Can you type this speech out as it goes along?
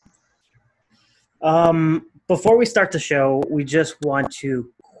Before we start the show, we just want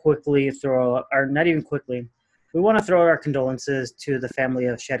to quickly throw, or not even quickly, we want to throw our condolences to the family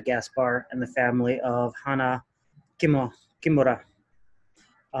of Shed Gaspar and the family of Hana Kimura.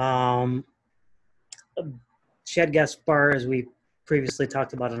 Um, Shed Gaspar, as we previously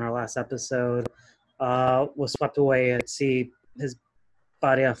talked about in our last episode, was swept away at sea. His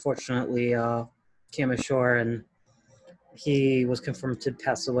body, unfortunately, came ashore and he was confirmed to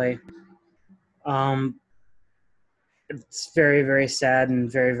pass away. Um, it's very, very sad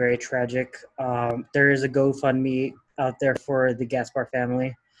and very, very tragic. There is a GoFundMe out there for the Gaspar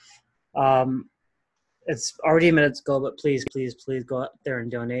family. Um, it's already a minute's ago, but please, please, please go out there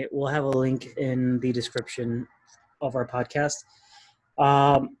and donate. We'll have a link in the description of our podcast.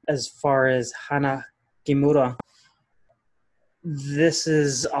 As far as Hana Kimura, this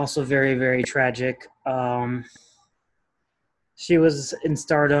is also very, very tragic. She was in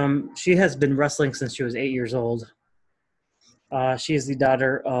stardom. She has been wrestling since she was 8 years old. She is the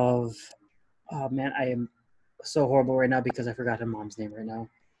daughter of, oh man, I am so horrible right now because I forgot her mom's name right now.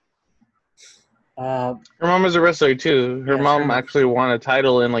 Her mom is a wrestler too. Her Yes, mom actually won a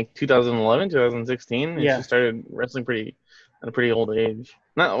title in like 2011, 2016, and Yeah. she started wrestling at a pretty old age.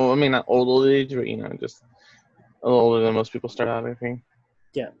 Not old age, but just a little older than most people start out, I think.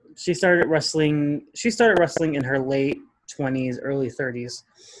 Yeah, she started wrestling. She started wrestling in her late 20s, early 30s.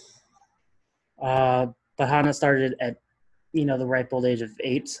 But Hana started at, the ripe old age of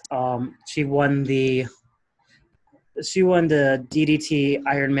 8. She won the DDT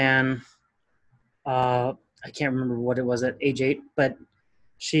Iron Man. I can't remember what it was at age 8, but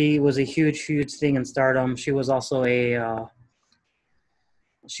she was a huge, huge thing in stardom. She was also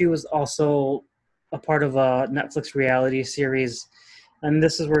a part of a Netflix reality series, and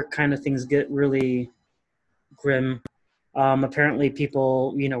this is where kind of things get really grim. Apparently,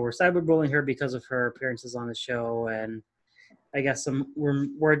 people, were cyberbullying her because of her appearances on the show, and I guess some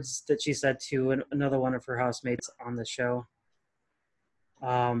words that she said to another one of her housemates on the show.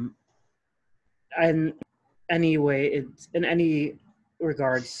 And anyway, in any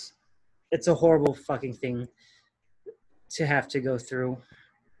regards, it's a horrible fucking thing to have to go through.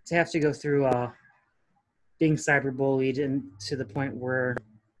 Being cyberbullied and to the point where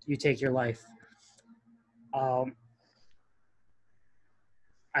you take your life.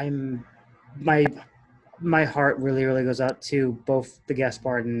 I'm my my heart really, really goes out to both the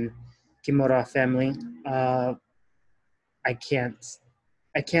Gaspard and Kimura family. I can't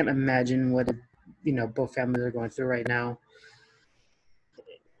imagine what both families are going through right now.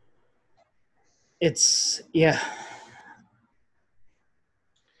 It's be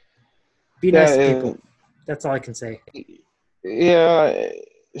nice to people. That's all I can say. Yeah,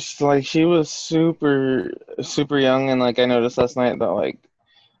 she was super super young, and like I noticed last night that like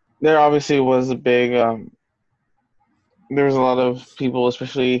there obviously was a big there was a lot of people,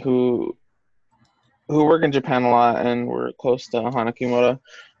 especially who work in Japan a lot and were close to Hana Kimura,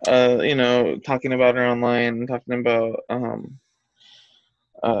 talking about her online, talking about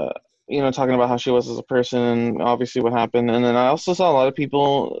talking about how she was as a person and obviously what happened. And then I also saw a lot of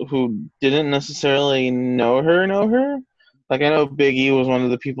people who didn't necessarily know her. Like I know Big E was one of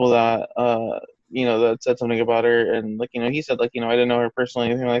the people that that said something about her, and like he said like I didn't know her personally,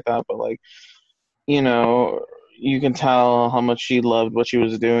 anything like that, but like you can tell how much she loved what she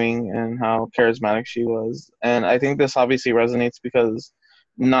was doing and how charismatic she was. And I think this obviously resonates because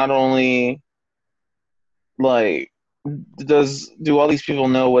not only like do all these people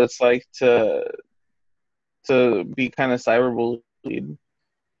know what it's like to be kind of cyberbullied,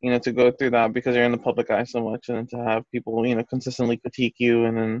 to go through that because you're in the public eye so much, and then to have people consistently critique you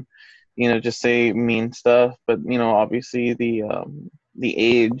and then just say mean stuff. But obviously the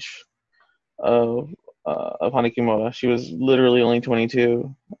age of Hana Kimura, she was literally only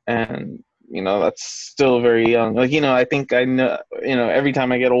 22, and that's still very young. Like I think I know every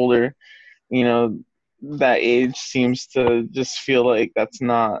time I get older, that age seems to just feel like that's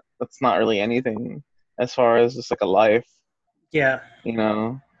not really anything as far as just like a life. Yeah.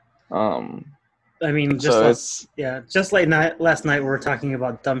 I mean, just like last night we were talking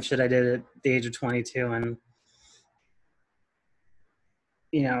about dumb shit I did at the age of 22, and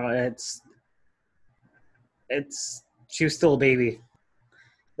it's she was still a baby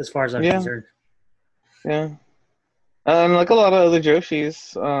as far as I'm concerned. Yeah. And like a lot of other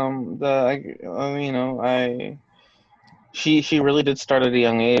Joshis, she really did start at a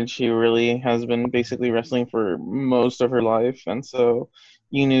young age. She really has been basically wrestling for most of her life, and so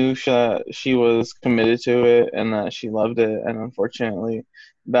you knew she was committed to it and that she loved it. And unfortunately,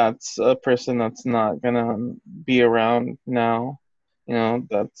 that's a person that's not gonna be around now.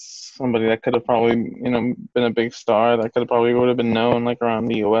 that's somebody that could have probably, been a big star. That could have probably would have been known like around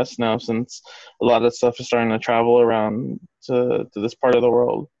the U.S. now, since a lot of stuff is starting to travel around to this part of the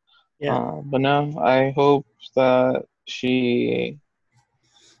world. Yeah. But no, I hope that she,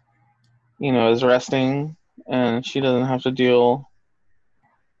 is resting and she doesn't have to deal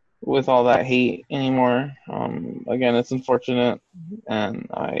with all that hate anymore. Again, it's unfortunate, and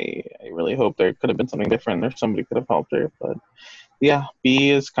I really hope there could have been something different, or somebody could have helped her. But yeah,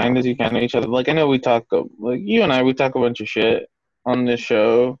 be as kind as you can to each other. Like, I know like you and I, we talk a bunch of shit on this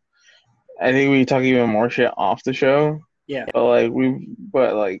show. I think we talk even more shit off the show. Yeah. But We we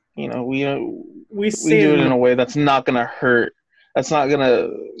do it in say a way that's not gonna hurt. That's not gonna,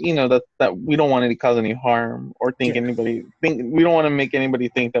 that we don't want to cause any harm or we don't want to make anybody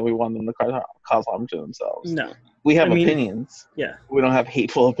think that we want them to cause harm to themselves. no. We have opinions. Yeah. We don't have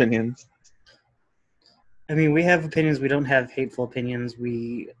hateful opinions. I mean, we have opinions. We don't have hateful opinions.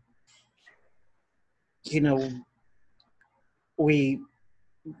 We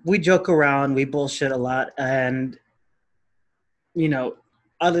joke around. We bullshit a lot, and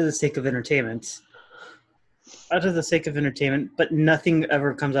out of the sake of entertainment. But nothing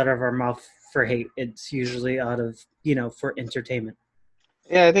ever comes out of our mouth for hate. It's usually out of for entertainment.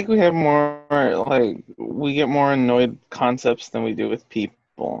 Yeah, I think we have more, like, we get more annoyed concepts than we do with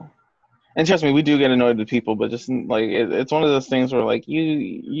people. And trust me, we do get annoyed with people, but just like it's one of those things where like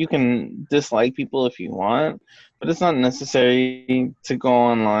you can dislike people if you want, but it's not necessary to go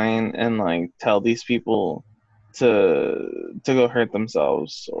online and like tell these people to go hurt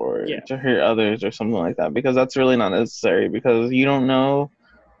themselves or to hurt others or something like that, because that's really not necessary, because you don't know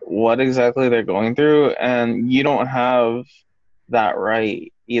what exactly they're going through, and you don't have that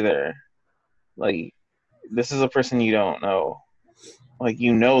right either. Like, this is a person you don't know. Like,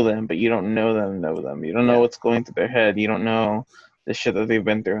 you know them, but you don't know them. You don't know what's going through their head. You don't know the shit that they've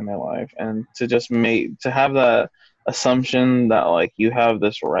been through in their life. And to have that assumption that like you have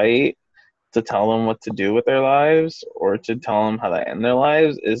this right to tell them what to do with their lives or to tell them how to end their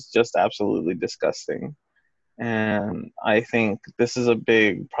lives is just absolutely disgusting. And I think this is a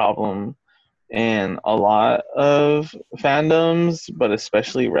big problem in a lot of fandoms, but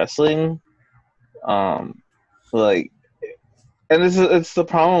especially wrestling. Like, and it's the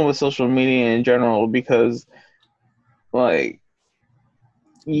problem with social media in general, because like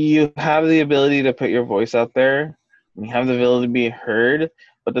you have the ability to put your voice out there, and you have the ability to be heard,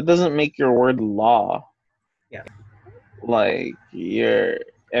 but that doesn't make your word law. Yeah. Like,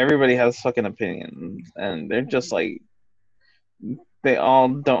 everybody has fucking opinions, and they're just like, they all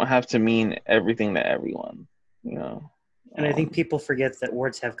don't have to mean everything to everyone, And I think people forget that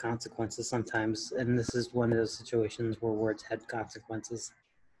words have consequences sometimes, and this is one of those situations where words had consequences.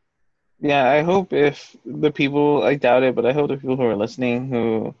 Yeah, I hope if the people, I doubt it, but I hope the people who are listening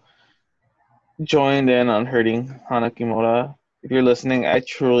who joined in on hurting Hana Kimura, if you're listening, I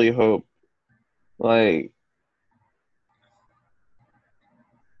truly hope, like,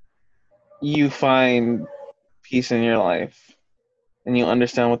 you find peace in your life and you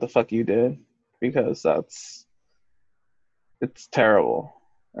understand what the fuck you did, because it's terrible.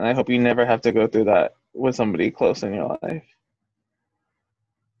 And I hope you never have to go through that with somebody close in your life.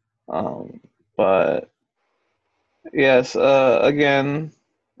 But yes, again,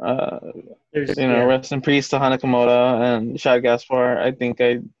 rest in peace to Hana Kimura and Shad Gaspar. I think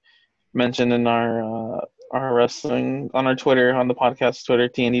I mentioned in our wrestling on our Twitter, on the podcast Twitter,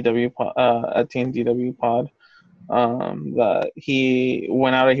 TNDW at TNDW Pod, that he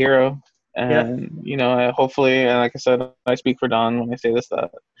went out a hero. And hopefully, and like I said, I speak for Don when I say this,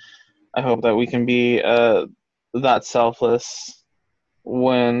 that I hope that we can be that selfless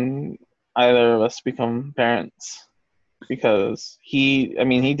when either of us become parents, because he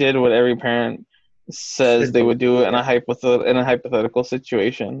did what every parent says they would do in a hypothetical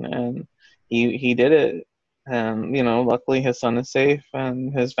situation, and he did it, and luckily his son is safe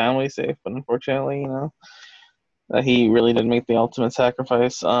and his family's safe, but unfortunately, that he really did make the ultimate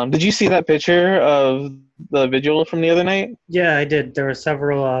sacrifice. Did you see that picture of the vigil from the other night? Yeah, I did. There were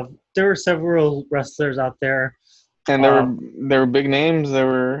several wrestlers out there, and there were big names. There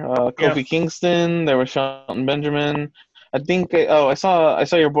were Kofi Kingston. There was Shelton Benjamin. I think. I saw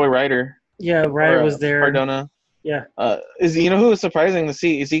your boy Ryder. Yeah, Ryder was there. Cardona. Yeah. Who was surprising to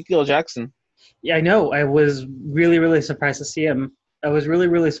see? Ezekiel Jackson. Yeah, I know. I was really, really surprised to see him. I was really,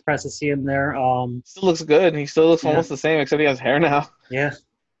 really surprised to see him there. Still looks good. He still looks almost the same, except he has hair now. Yeah.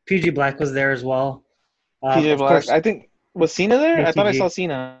 PG Black was there as well. PG Black. Course, I think, was Cena there? ATG. I thought I saw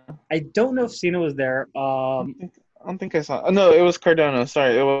Cena. I don't know if Cena was there. I don't think I saw. No, it was Cardona.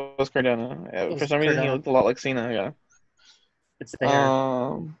 Sorry, it was Cardona. For some reason, he looked a lot like Cena. Yeah. It's there.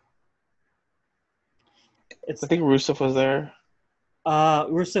 I It's think Rusev was there.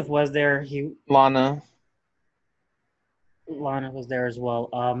 Rusev was there. Lana. Lana was there as well.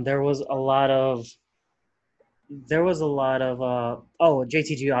 There was a lot of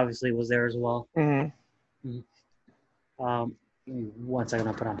JTG obviously was there as well. Mm-hmm. Mhm. One second,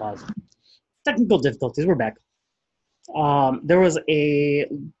 I'll put on pause. Technical difficulties. We're back. There was a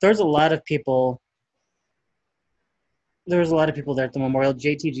lot of people. There was a lot of people there at the memorial.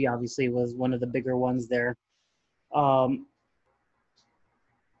 JTG obviously was one of the bigger ones there. Um,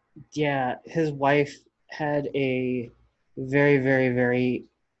 yeah, his wife had a very, very, very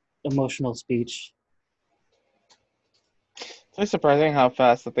emotional speech. It's really surprising how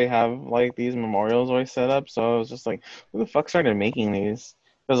fast that they have like these memorials always set up. So I was just like, who the fuck started making these?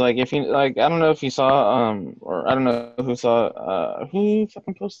 Because like if you like, I don't know if you saw or I don't know who saw who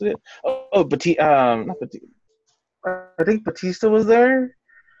fucking posted it. Batista, not Batista. I think Batista was there,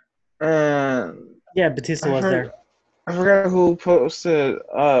 and Yeah, Batista I was forgot there. I forgot who posted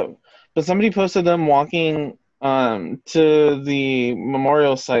but somebody posted them walking to the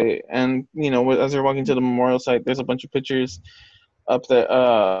memorial site, and as they're walking to the memorial site, there's a bunch of pictures up there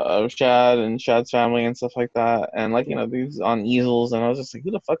of Shad and Shad's family and stuff like that, and like these on easels, and I was just like,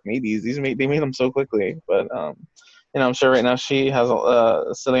 who the fuck made these? They made them so quickly, but I'm sure right now she has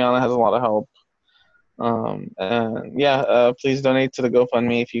Ciliana has a lot of help. And yeah, please donate to the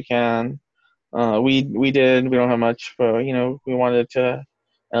GoFundMe if you can. We did. We don't have much, but we wanted to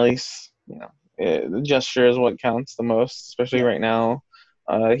at least the gesture is what counts the most, especially Yeah, right now.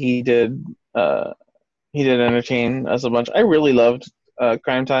 He did. He did entertain us a bunch. I really loved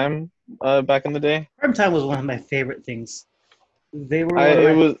Crime Time back in the day. Prime Time was one of my favorite things. They were I one of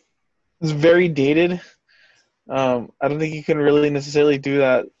it my was very dated. I don't think you can really necessarily do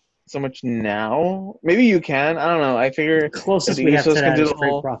that so much now. Maybe you can. I don't know. I the figure if closest the we have to Usos can that do is the Street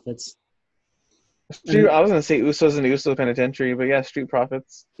whole Profits. street. And I was gonna say Usos and the Uso Penitentiary, but yeah, Street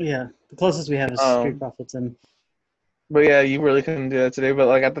Profits. yeah, the closest we have is Street Um, Profits, and but yeah, you really couldn't do that today. But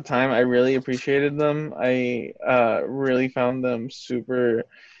like at the time, I really appreciated them. I really found them super,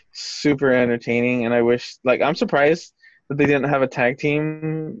 super entertaining, and I wish I'm surprised that they didn't have a tag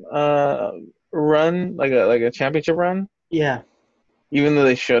team run, like a championship run. yeah, Even though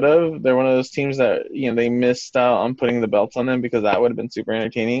they should have, they're one of those teams that they missed out on putting the belts on them because that would have been super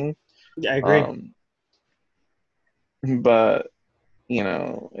entertaining. I agree. Um, but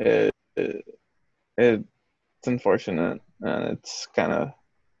it's unfortunate, and it's kind of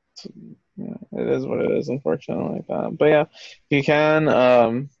it is what it is, unfortunately, like that. But yeah, if you can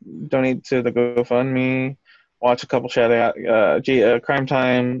donate to the GoFundMe, watch a couple Crime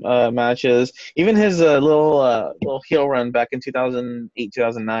Time matches, even his little heel run back in 2008,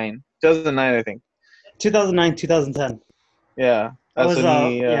 2009, I think. 2009, 2010. Yeah, I that's was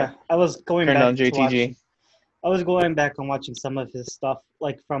when he yeah, I was going turned back on to watch. JTG. I was going back and watching some of his stuff,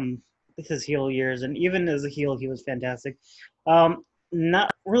 like from his heel years, and even as a heel, he was fantastic.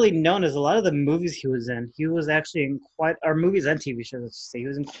 Not really known as a lot of the movies he was in. He was actually in quite, or movies and TV shows, let's just say. He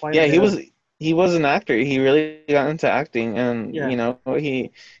was in quite a Yeah, bit of, he was an actor. He really got into acting, and yeah,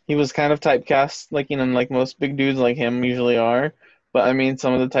 he was kind of typecast, like like most big dudes like him usually are. But I mean,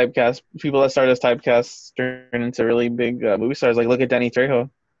 some of the typecast people that started as typecasts turn into really big movie stars. Like look at Danny Trejo.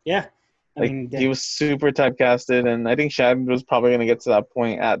 yeah. I Like mean, he was super typecasted, and I think Shad was probably going to get to that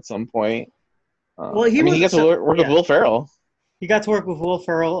point at some point. well, I he mean, he got was to so work with yeah. Will Ferrell. He got to work with Will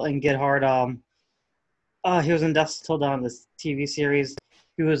Ferrell and Get Hard. He was in Dusk Till Dawn, this TV series.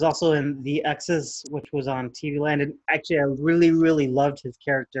 He was also in The X's, which was on TV Land. And actually, I really, really loved his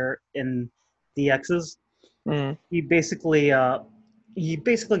character in The X's. Mm, He basically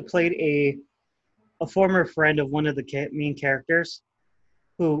played a former friend of one of the main characters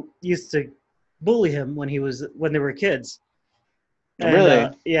who used to bully him when they were kids. And really?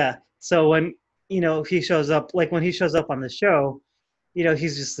 yeah, so when he shows up, like when he shows up on the show,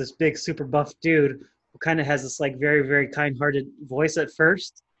 he's just this big, super buff dude who kind of has this like very, very kind-hearted voice at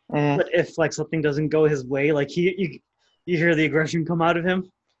first, Mm, but if like something doesn't go his way, like you hear the aggression come out of him.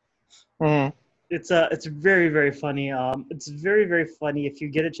 mm. It's very, very funny. It's very, very funny. If you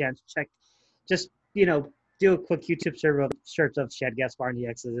get a chance, check, just do a quick YouTube search of Shad Gaspar and the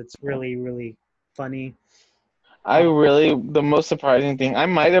X's. It's really, really funny. Uh, The most surprising thing, I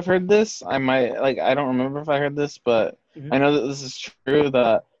might have heard this. I don't remember if I heard this, but mhm. I know that this is true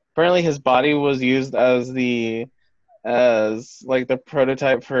that apparently his body was used as like the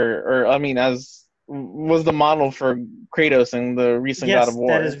prototype for, or I mean, as was the model for Kratos in the recent God of Yes,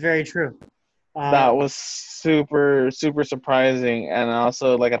 that is War. very true. That was super, super surprising. And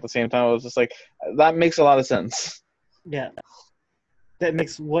also, like, at the same time, I was just like, that makes a lot of sense. Yeah. That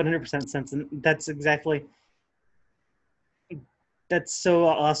makes 100% sense, and that's so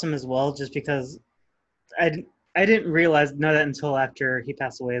awesome as well. Just because I I didn't realize none of that until after he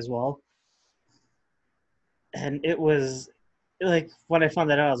passed away as well, and it was like when I found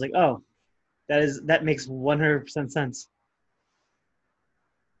that out, I was like, oh, that makes 100% sense.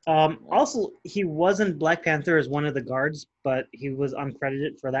 Also, he was in Black Panther as one of the guards, but he was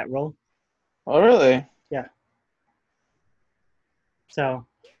uncredited for that role. Oh, really? Yeah. So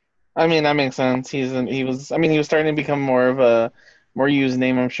I mean, that makes sense. He was. I mean, he was starting to become more of a more used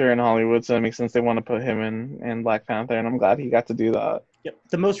name, I'm sure, in Hollywood. So it makes sense they want to put him in Black Panther, and I'm glad he got to do that. yep.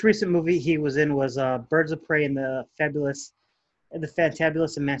 The most recent movie he was in was Birds of Prey and the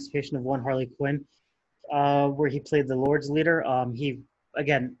Fantabulous Emancipation of One Harley Quinn, where he played the Lord's leader. He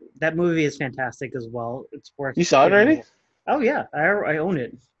again that movie is fantastic as well. It's worth You saw it giving. already? Oh yeah, I own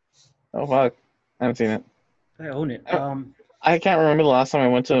it. Oh fuck, I haven't seen it. I own it. I can't remember the last time I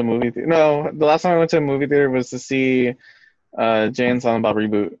went to a movie theater. No, the last time I went to a movie theater was to see Jay and Silent Bob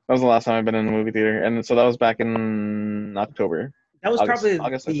Reboot. That was the last time I've been in a movie theater, and so that was back in October, that was August, probably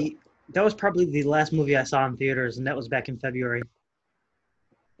August. I think. that was probably the last movie I saw in theaters, and that was back in February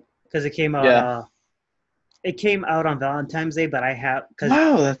because Yeah. it came out on Valentine's Day, but I have because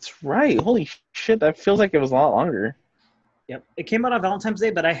Wow, that's right. Holy shit, that feels like it was a lot longer. yep, it came out on Valentine's Day,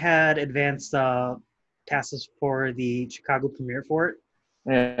 but I had advanced passes for the Chicago premiere for it,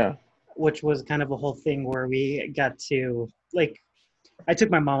 Yeah. which was kind of a whole thing where we got to like I took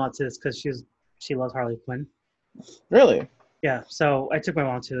my mom out to this because she loves Harley Quinn. Really? Yeah, so I took my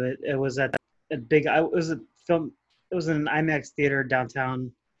mom to it. It was at a big. It was a film. It was in an IMAX theater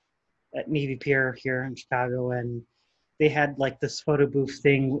downtown at Navy Pier here in Chicago, and they had like this photo booth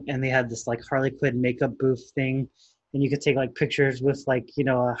thing, and they had this like Harley Quinn makeup booth thing, and you could take like pictures with like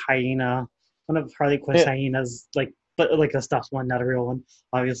a hyena, one of Harley Quinn's Yeah. hyenas, like but like a stuffed one, not a real one,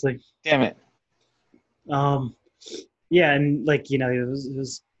 obviously. Damn it. Um, yeah, and like it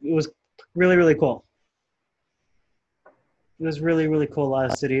was really really cool. It was really really cool. A lot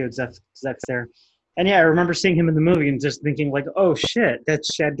of studio execs there, and yeah, I remember seeing him in the movie and just thinking like, oh shit,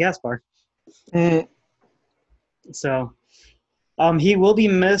 that's Shad Gaspar. Mm. So, he will be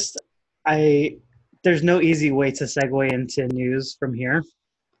missed. I There's no easy way to segue into news from here.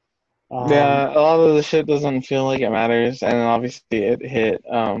 Um, Yeah, a lot of the shit doesn't feel like it matters, and obviously it hit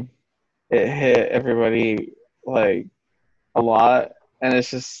everybody like a lot, and it's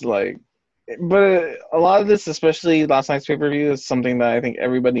just like, but a lot of this, especially last night's pay per view, is something that I think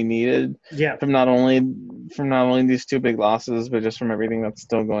everybody needed yeah, from not only these two big losses, but just from everything that's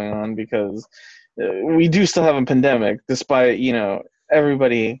still going on because we do still have a pandemic, despite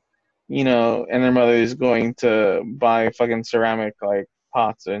everybody and their mothers going to buy fucking ceramic like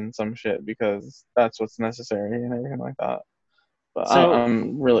pots and some shit because that's what's necessary and everything like that. But so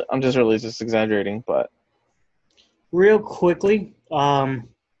I'm just really just exaggerating, but. real quickly,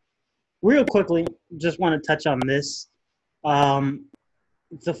 just want to touch on this. Um,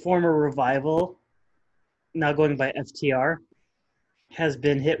 the former Revival, now going by FTR, has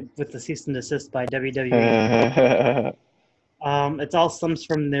been hit with the cease and desist by WWE. It all stems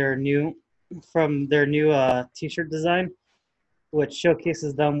from their new T-shirt design, which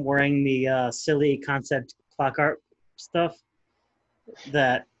showcases them wearing the silly concept clock art stuff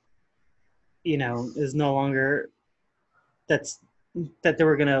that is no longer that's that they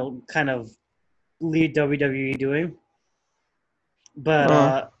were gonna kind of lead WWE doing. But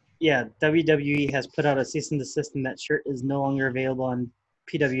uh, yeah, WWE has put out a cease and desist, and that shirt is no longer available on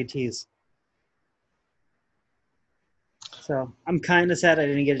PWTs. So I'm kind of sad I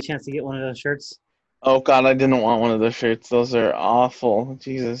didn't get a chance to get one of those shirts. oh god, I didn't want one of those shirts. Those are awful.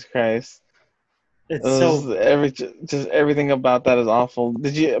 Jesus Christ. It's Those so just everything about that is awful.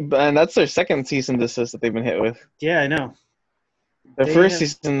 Did you? And that's their second cease and desist that they've been hit with. yeah, I know. Their They first have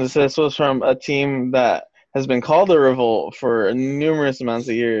cease and desist was from a team that has been called a Revolt for numerous amounts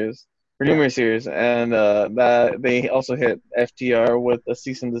of years, for yeah. numerous years, and that they also hit FTR with a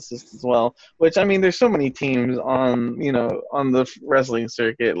cease and desist as well. Which I mean, there's so many teams on the wrestling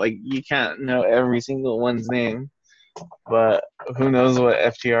circuit, like you can't know every single one's name. But who knows what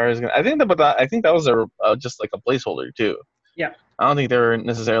FTR is gonna? I think that was just like a placeholder too. Yeah. I don't think they were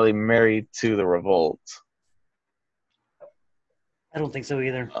necessarily married to the Revolt. I don't think so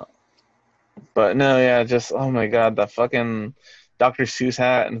either. But no, yeah, just oh my god, the fucking Dr. Seuss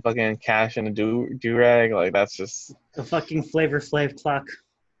hat and fucking Cash and a do rag, like that's just The fucking Flavor Flav clock.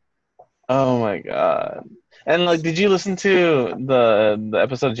 oh my god. And like, did you listen to the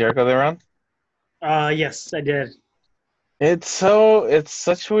episode of Jericho they were on? Yes, I did. It's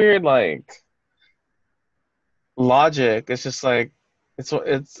such weird like logic. It's just like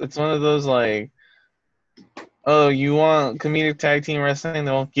It's one of those like, oh, you want comedic tag team wrestling?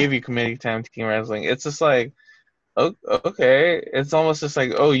 They won't give you comedic tag team wrestling. It's just like, okay. It's almost just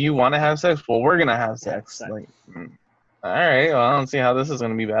like, oh, you want to have sex? Well, we're gonna have sex. Like, all right. Well, I don't see how this is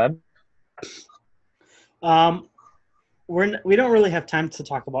gonna be bad. We don't really have time to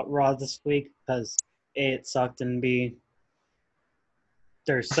talk about Raw this week because A, it sucked, and B,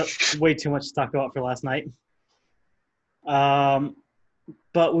 there's way too much to talk about for last night.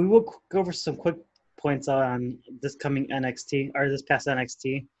 But we will go over some quick points on this coming NXT or this past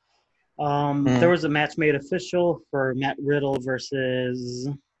NXT. There was a match made official for Matt Riddle versus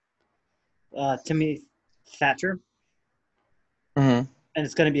Timmy Thatcher, and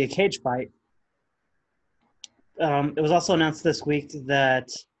it's going to be a cage fight. It was also announced this week that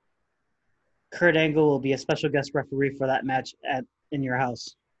Kurt Angle will be a special guest referee for that match in your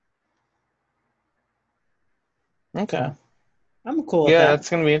house. Okay. So, I'm cool with that. Yeah, that's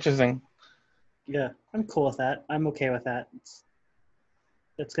going to be interesting. Yeah, I'm cool with that. I'm okay with that.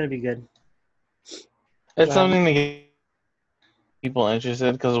 It's going to be good. It's something to get people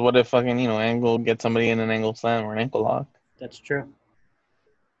interested, because what if fucking, Angle gets somebody in an angle slam or an ankle lock? That's true.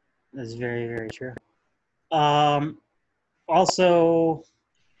 That's very, very true. Also,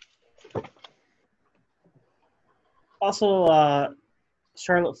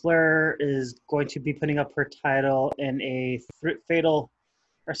 Charlotte Flair is going to be putting up her title in a three-way.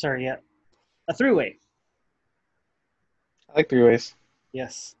 I like three-ways.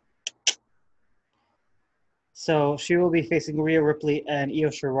 Yes. So she will be facing Rhea Ripley and Io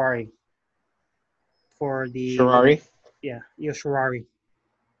Shirai for the Shirai? Yeah, Io Shirai.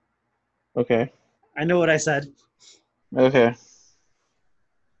 Okay. I know what I said. Okay.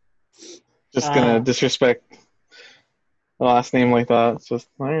 Just gonna disrespect the last name like that. It's just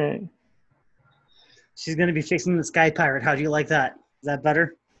all right. She's gonna be facing the Sky Pirate. How do you like that? Is that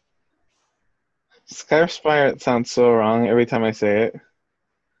better? Sky Pirate sounds so wrong every time I say it.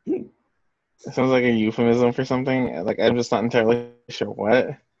 It sounds like a euphemism for something. Like, I'm just not entirely sure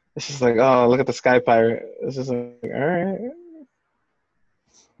what. It's just like, oh, look at the Sky Pirate. It's just like, all right.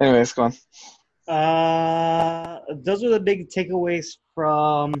 Anyways, go on. Those were the big takeaways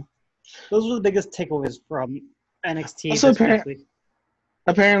from. Those were the biggest takeaways from NXT Also, this past week.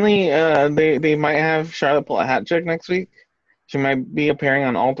 Apparently, they might have Charlotte pull a hat trick next week. She might be appearing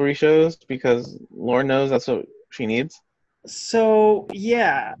on all 3 shows because Lord knows that's what she needs. So,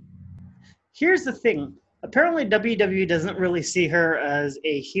 yeah. Here's the thing. Apparently, WWE doesn't really see her as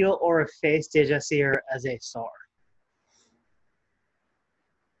a heel or a face. They just see her as a star.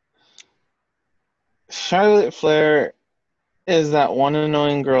 Charlotte Flair is that one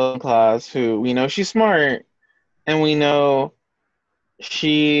annoying girl in class who we know she's smart, and we know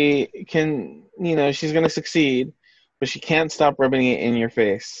she can, she's going to succeed, but she can't stop rubbing it in your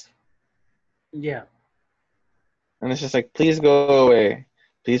face. Yeah. And it's just like, please go away.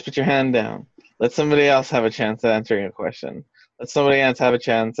 Please put your hand down. Let somebody else have a chance at answering a question. Let somebody else have a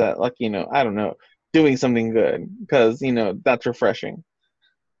chance at, like, I don't know, doing something good, because, that's refreshing.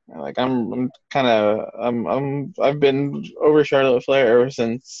 Like, I've been over Charlotte Flair ever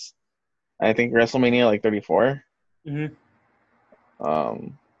since, I think, WrestleMania, like, 34. Mm-hmm.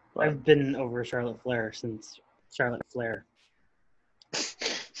 I've been over Charlotte Flair since Charlotte Flair.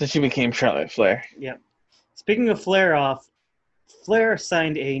 Since she became Charlotte Flair. Yep. Speaking of Flair Flair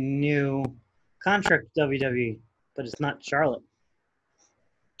signed a new contract with WWE, but it's not Charlotte.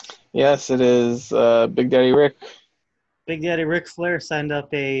 Yes, it is Big Daddy Rick. Big Daddy Ric Flair signed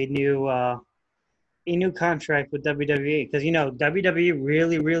up a new contract with WWE because WWE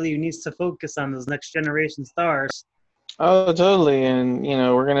really, really needs to focus on those next generation stars. Oh, totally, and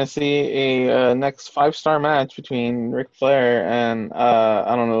we're gonna see a next 5-star match between Ric Flair and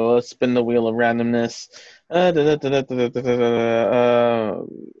I don't know. Let's spin the wheel of randomness. I was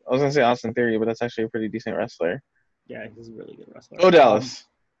gonna say Austin Theory, but that's actually a pretty decent wrestler. Yeah, he's a really good wrestler. Bo Dallas.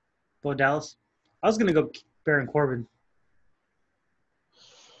 Bo Dallas. I was gonna go Baron Corbin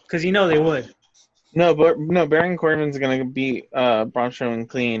because they would. No, Baron Corbin's gonna beat Braun Strowman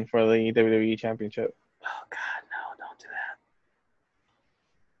clean for the WWE Championship. Oh God, no! Don't do that.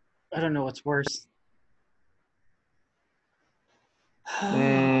 I don't know what's worse.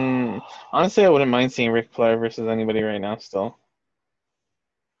 Honestly, I wouldn't mind seeing Ric Flair versus anybody right now. Still,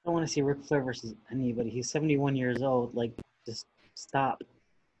 I don't want to see Ric Flair versus anybody. He's 71 years old. Like, just stop.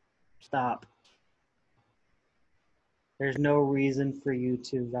 There's no reason for you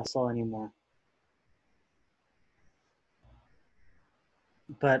to wrestle anymore.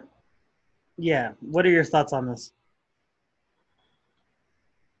 But, yeah, what are your thoughts on this?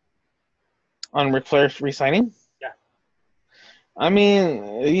 On Ric Flair re-signing? Yeah. I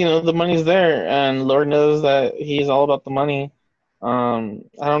mean, the money's there, and Lord knows that he's all about the money. I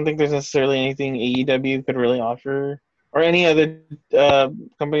don't think there's necessarily anything AEW could really offer, or any other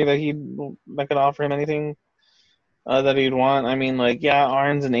company that could offer him anything that he'd want. I mean, like, yeah,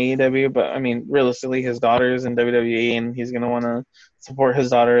 Arn's in AEW, but I mean, realistically, his daughter's in WWE, and he's gonna want to support his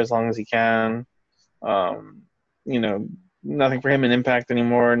daughter as long as he can. Um, you know, Nothing for him in Impact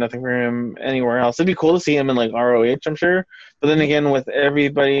anymore. Nothing for him anywhere else. It'd be cool to see him in like ROH, I'm sure. But then again, with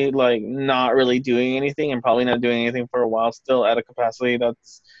everybody like not really doing anything and probably not doing anything for a while, still at a capacity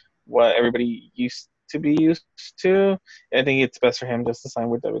that's what everybody used to be used to. I think it's best for him just to sign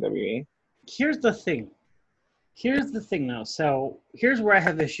with WWE. Here's the thing. Here's the thing, though. So here's where I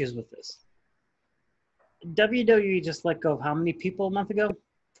have issues with this. WWE just let go of how many people a month ago?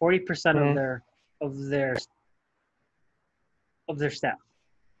 40% Mm-hmm. of their staff,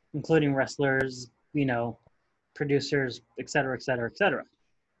 including wrestlers, producers, et cetera, et cetera, et cetera.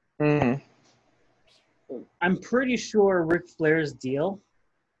 Mm-hmm. I'm pretty sure Ric Flair's deal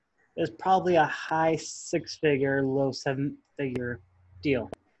is probably a high six-figure, low seven-figure deal.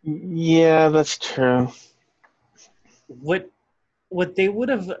 Yeah, that's true. What they would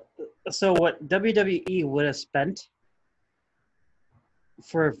have, so what WWE would have spent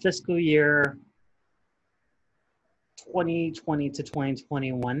for fiscal year 2020 to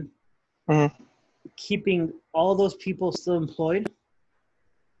 2021, Mm-hmm. keeping all those people still employed,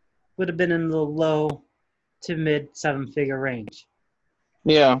 would have been in the low to mid seven-figure range.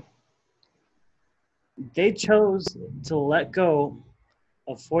 Yeah. They chose to let go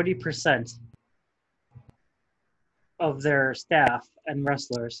of 40% of their staff and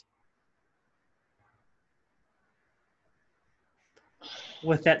wrestlers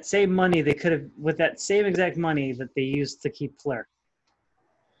with that same money with that same exact money that they used to keep Flair.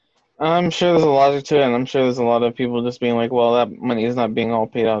 I'm sure there's a logic to it, and I'm sure there's a lot of people just being like, well, that money is not being all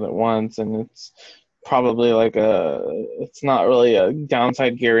paid out at once, and it's probably it's not really a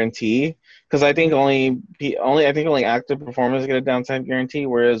downside guarantee. Because I think only active performers get a downside guarantee,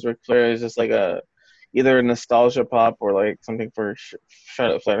 whereas Ric Flair is just like either a nostalgia pop or like something for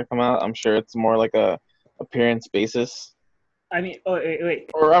Charlotte Flair to come out. I'm sure it's more like a appearance basis. I mean, oh,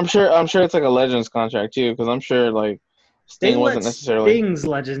 wait. Or I'm sure it's like a Legends contract too, because I'm sure like They Sting let wasn't necessarily. Sting's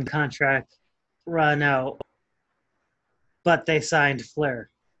Legend contract run out, but they signed Flair.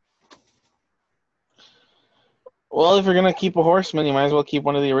 Well, if you're gonna keep a horseman, you might as well keep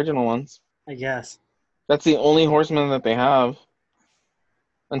one of the original ones. I guess. That's the only horseman that they have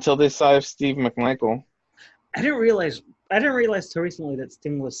until they sign Steve McMichael. I didn't realize till recently that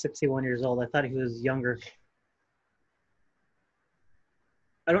Sting was 61 years old. I thought he was younger.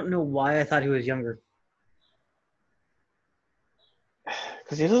 I don't know why I thought he was younger.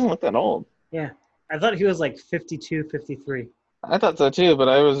 Because he doesn't look that old. Yeah. I thought he was like 52, 53. I thought so too, but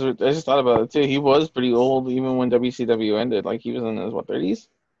I just thought about it too. He was pretty old even when WCW ended. Like he was in his 30s?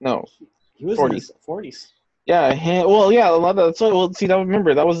 No, He was 40s. in his 40s. Yeah, well, yeah, a lot of that's well. See,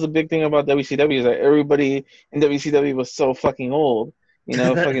 remember that was the big thing about WCW is that everybody in WCW was so fucking old.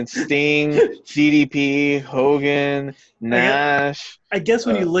 Fucking Sting, DDP, Hogan, Nash. I guess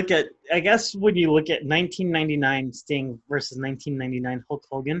when you look at 1999 Sting versus 1999 Hulk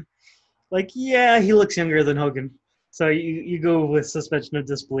Hogan, like yeah, he looks younger than Hogan. So you go with suspension of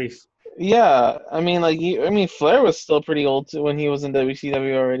disbelief. Yeah, I mean, Flair was still pretty old too when he was in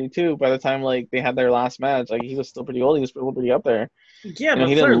WCW already too. By the time like they had their last match, like he was still pretty old. He was still pretty up there. Yeah, but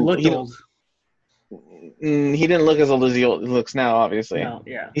Flair looked old. He didn't look as old as he looks now. Obviously, no,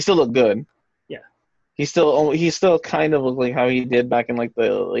 yeah, he still looked good. yeah. He still kind of looked like how he did back in like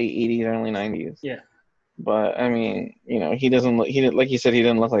the late '80s, early '90s. Yeah. But I mean, he doesn't look. He didn't, like you said, he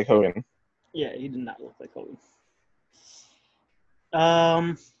didn't look like Hogan. Yeah, he did not look like Hogan.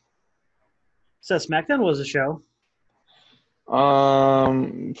 So SmackDown was a show.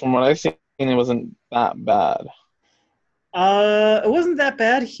 From what I've seen, it wasn't that bad. It wasn't that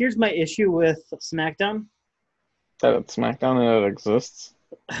bad. Here's my issue with SmackDown. That SmackDown and it exists.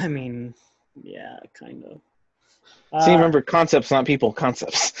 I mean, yeah, kind of. See, remember, concepts, not people.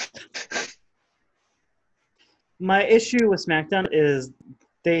 Concepts. My issue with SmackDown is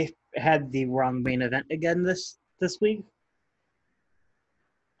they had the wrong main event again this week.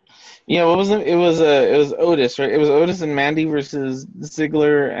 Yeah, what was it? It was Otis, right? It was Otis and Mandy versus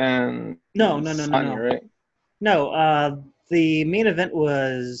Ziggler and Sonya, right? No, the main event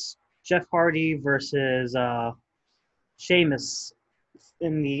was Jeff Hardy versus Sheamus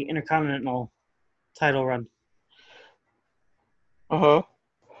in the Intercontinental title run. Uh-huh.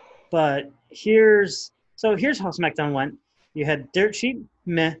 But here's how SmackDown went. You had Dirt Sheet,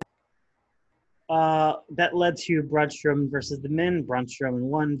 meh. That led to Braun Strowman versus the Min. Braun Strowman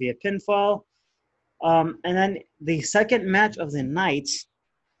won via pinfall. And then the second match of the night,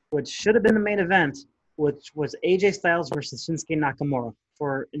 which should have been the main event, which was AJ Styles versus Shinsuke Nakamura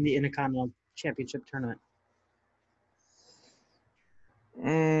in the Intercontinental Championship tournament.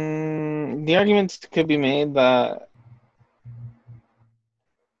 The arguments could be made that,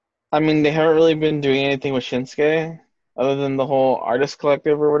 I mean, they haven't really been doing anything with Shinsuke other than the whole artist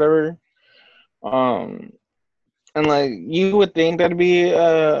collective or whatever. And like you would think that'd be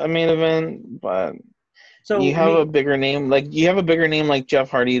a main event, but you have a bigger name, like Jeff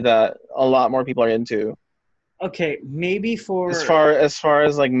Hardy that a lot more people are into. Okay, maybe as far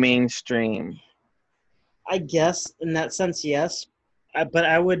as like mainstream. I guess in that sense, yes. But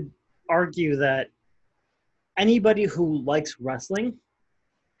I would argue that anybody who likes wrestling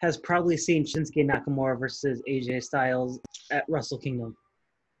has probably seen Shinsuke Nakamura versus AJ Styles at Wrestle Kingdom.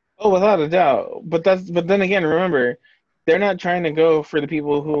 Oh, without a doubt. But then again, remember, they're not trying to go for the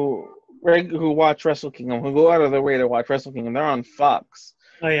people who watch Wrestle Kingdom, who go out of their way to watch Wrestle Kingdom. They're on Fox.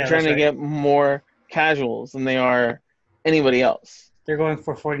 Oh yeah, they're trying to get more casuals than they are anybody else. They're going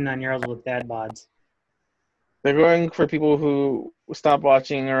for 49-year-olds with dad bods. They're going for people who stopped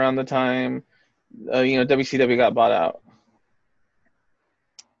watching around the time, WCW got bought out.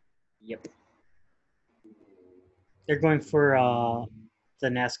 Yep. They're going for the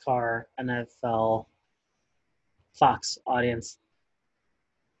NASCAR, NFL, Fox audience.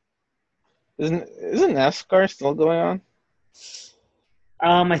 Isn't NASCAR still going on?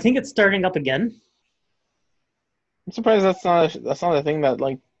 I think it's starting up again. I'm surprised that's not a thing that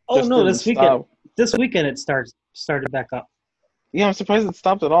like. Oh no! This weekend it started back up. Yeah, I'm surprised it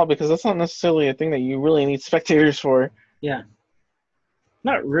stopped at all because that's not necessarily a thing that you really need spectators for. Yeah.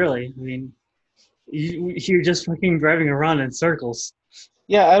 Not really. I mean, you're just fucking driving around in circles.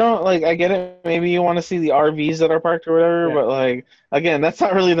 Yeah, I get it. Maybe you want to see the RVs that are parked or whatever, but like, again, that's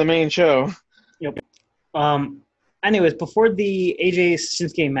not really the main show. Yep. Anyways, before the AJ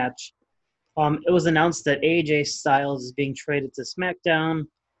Shinsuke match, it was announced that AJ Styles is being traded to SmackDown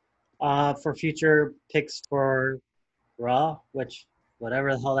for future picks for Raw, which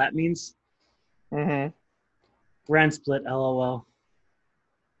whatever the hell that means. Mm-hmm. Brand split, LOL.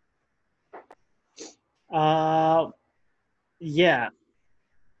 Yeah.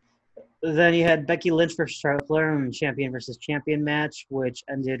 Then you had Becky Lynch versus Charlotte Flair in champion versus champion match, which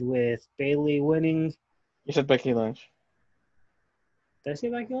ended with Bayley winning. You said Becky Lynch. Did I say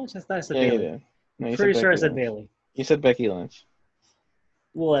Becky Lynch? I thought I said Bayley. You did. No, I'm pretty sure I said Bayley. You said Becky Lynch.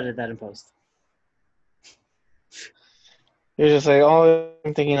 We'll edit that in post. You're just like, all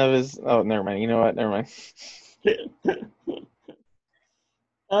I'm thinking of is, oh, never mind. You know what? Never mind.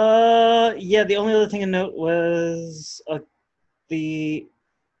 Yeah, the only other thing to note was the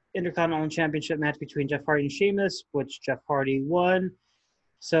Intercontinental Championship match between Jeff Hardy and Sheamus, which Jeff Hardy won.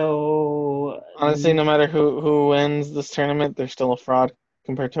 So honestly, no matter who wins this tournament, they're still a fraud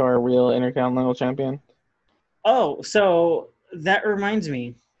compared to our real Intercontinental Champion. Oh, so that reminds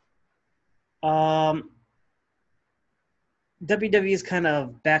me. WWE is kind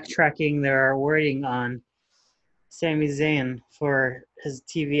of backtracking their wording on Sami Zayn for his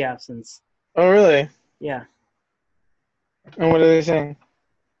TV absence. Oh, really? Yeah. And what are they saying?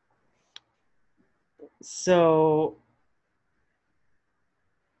 So,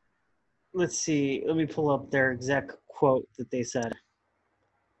 let's see. Let me pull up their exact quote that they said.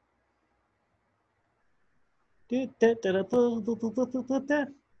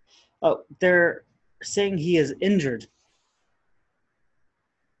 Oh, they're saying he is injured.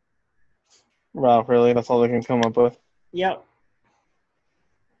 Wow, really? That's all they can come up with? Yep.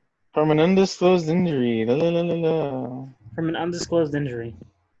 From an undisclosed injury. La, la, la, la, la. From an undisclosed injury.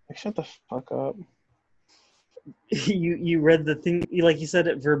 Shut the fuck up. You read the thing, like you said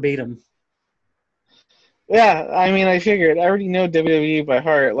it verbatim. Yeah, I mean, I figured. I already know WWE by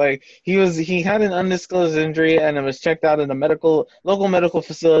heart. Like, he had an undisclosed injury and it was checked out in a local medical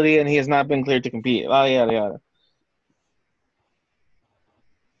facility and he has not been cleared to compete. Yada, yada, yada.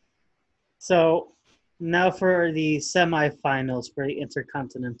 So, now for the semifinals for the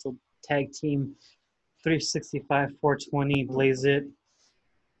Intercontinental Tag Team 365 420 Blaze It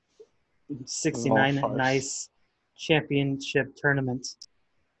 69 Nice Championship Tournament.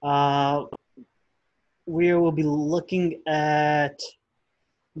 We will be looking at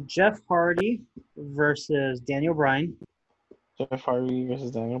Jeff Hardy versus Daniel Bryan. Jeff Hardy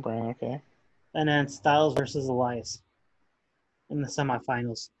versus Daniel Bryan, okay. And then Styles versus Elias in the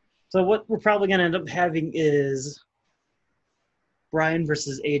semifinals. So what we're probably going to end up having is Bryan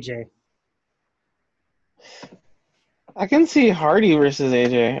versus AJ. I can see Hardy versus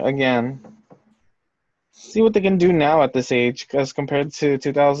AJ again. See what they can do now at this age, as compared to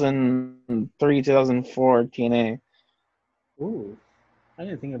 2003, 2004 TNA, Ooh, I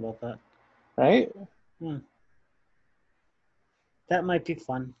didn't think about that. right? Hmm. That might be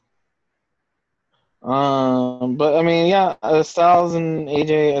fun. But I mean, yeah, Styles and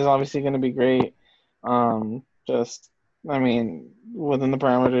AJ is obviously going to be great. Just, I mean, within the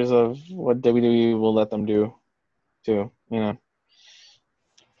parameters of what WWE will let them do, too. You know.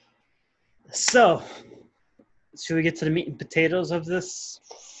 So, should we get to the meat and potatoes of this?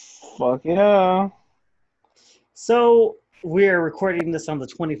 Fuck yeah. So, we're recording this on the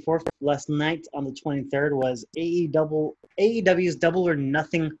 24th. Last night on the 23rd was AEW's Double or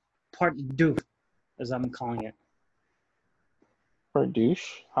Nothing Part 2, as I'm calling it. For a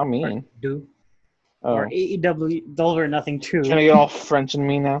douche? How Part mean? 2. Or Oh. AEW Double or Nothing 2. Trying to get all French in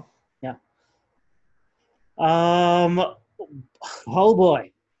me now? Yeah. Oh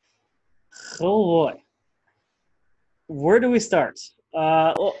boy. Oh boy. Where do we start?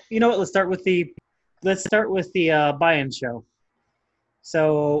 Well, you know what? Let's start with the buy-in show.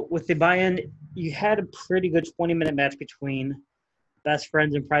 So with the buy-in, you had a pretty good 20-minute match between Best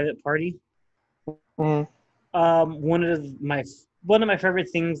Friends and Private Party. Mm. One of my favorite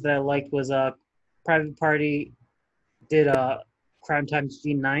things that I liked was Private Party did Crime Times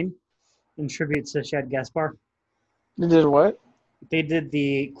G9 in tribute to Shad Gaspar. You did what? They did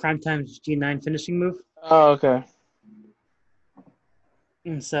the Crime Times G9 finishing move. Oh, okay.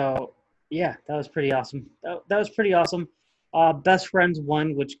 And so, yeah, that was pretty awesome. That was pretty awesome. Best Friends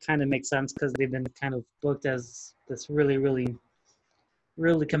won, which kind of makes sense because they've been kind of booked as this really, really,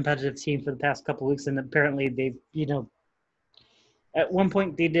 really competitive team for the past couple of weeks. And apparently they've, at one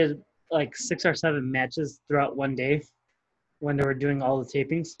point they did like 6 or 7 matches throughout one day when they were doing all the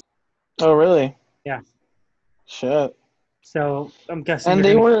tapings. Oh, really? Yeah. Shit. So I'm guessing And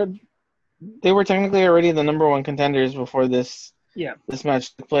they're gonna. they were technically already the number one contenders before this Yeah. this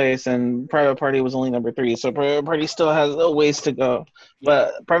match took place, and Private Party was only number 3, so Private Party still has a ways to go.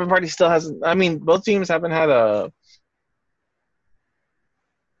 But Private Party still has. I mean, both teams haven't had a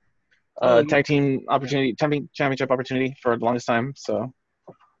tag team opportunity, championship opportunity for the longest time. So.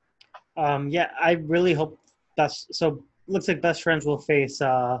 Yeah, I really hope best. So looks like Best Friends will face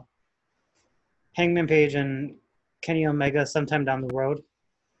Hangman Page and Kenny Omega sometime down the road.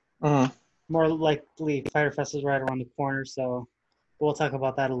 Uh-huh. More likely, Fyter Fest is right around the corner, so we'll talk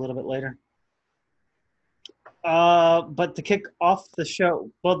about that a little bit later. But to kick off the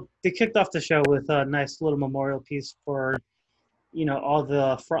show, they kicked off the show with a nice little memorial piece for, all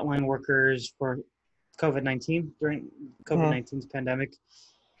the frontline workers for COVID-19 during COVID-19's pandemic.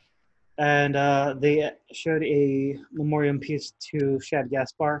 And they showed a memoriam piece to Shad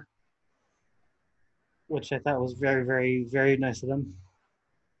Gaspar, which I thought was very, very, very nice of them.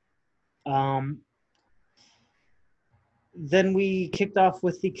 Then we kicked off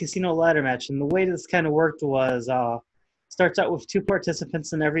with the casino ladder match, and the way this kind of worked was starts out with 2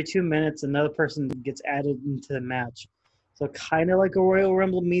 participants, and every 2 minutes another person gets added into the match. So kind of like a Royal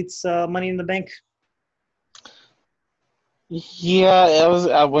Rumble meets Money in the Bank. Yeah, it was.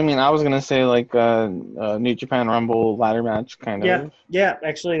 I mean, I was gonna say like New Japan Rumble ladder match kind of. Yeah.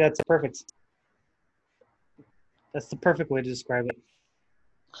 Actually, that's perfect. That's the perfect way to describe it.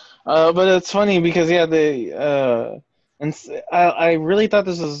 But it's funny because I really thought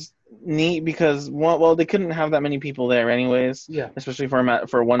this was neat because they couldn't have that many people there anyways. Yeah. Especially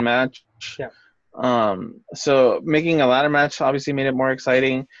for one match. Yeah. So making a ladder match obviously made it more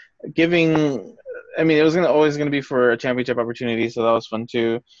exciting. I mean, it was always gonna be for a championship opportunity, so that was fun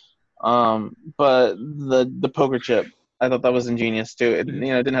too. But the poker chip, I thought that was ingenious too. It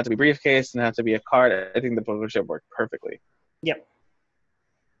didn't have to be briefcase, didn't have to be a card. I think the poker chip worked perfectly. Yep.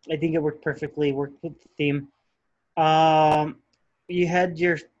 I think it worked perfectly. Worked with the theme. You had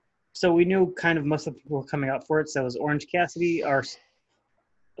so we knew kind of most of the people were coming out for it. So it was Orange Cassidy, let's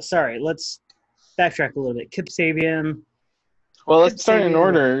backtrack a little bit. Kip Sabian. Well, let's start in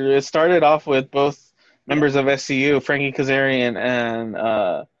order. It started off with both members of SCU, Frankie Kazarian and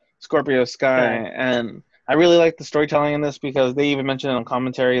Scorpio Sky, and I really like the storytelling in this because they even mentioned on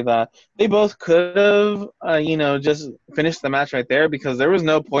commentary that they both could have, just finished the match right there because there was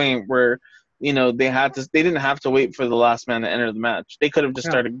no point where, they didn't have to wait for the last man to enter the match. They could have just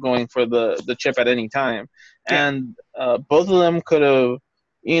started going for the chip at any time, and both of them could have,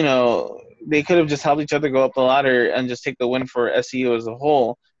 they could have just helped each other go up the ladder and just take the win for SCU as a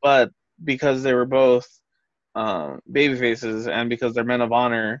whole, but because they were both baby faces and because they're men of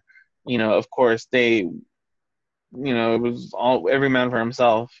honor, of course they, it was all every man for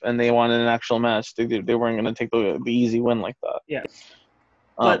himself, and they wanted an actual match. They weren't going to take the easy win like that. Yeah.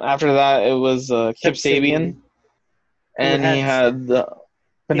 But After that, it was Kip Sabian, and he had the help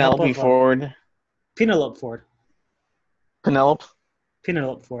Penelope of, Ford. Penelope Ford. Penelope.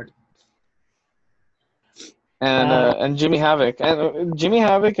 Penelope Ford. And Jimmy Havoc. And Jimmy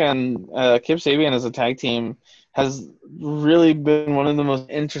Havoc and Kip Sabian as a tag team has really been one of the most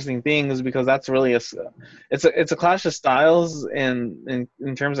interesting things because that's really it's a clash of styles in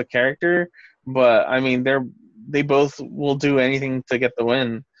terms of character, but I mean they both will do anything to get the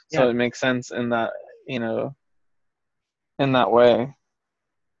win, so it makes sense in that in that way.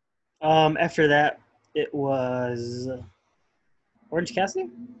 After that, it was Orange Cassidy.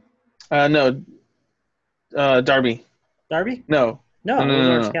 No, Darby. Darby? No, No, it was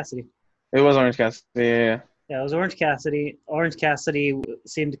Orange Cassidy. It was Orange Cassidy. Yeah. Yeah, it was Orange Cassidy. Orange Cassidy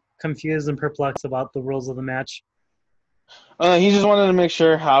seemed confused and perplexed about the rules of the match. He just wanted to make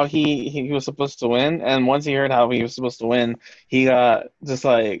sure how he was supposed to win, and once he heard how he was supposed to win, he got just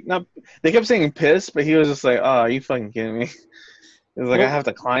like not. They kept saying pissed, but he was just like, "Oh, are you fucking kidding me?" It was like I have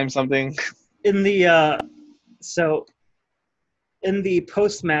to climb something. In the in the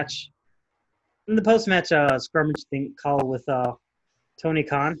post match scrummage thing call with Tony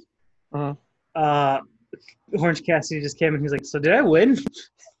Khan, Orange Cassidy just came and he's like, "So did I win?"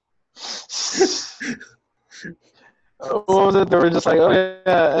 What was it? They were just like, "Oh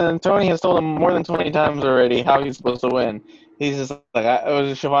yeah," and Tony has told him more than 20 times already how he's supposed to win. He's just like,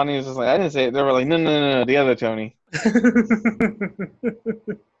 Shivani was just like, "I didn't say it." They were like, "No, the other Tony."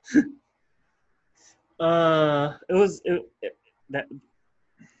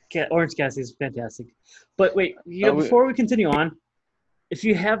 Orange Cassidy is fantastic. But wait, before we continue on, if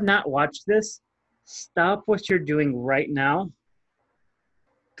you have not watched this, stop what you're doing right now.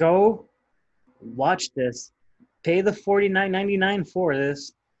 Go watch this. Pay the $49.99 for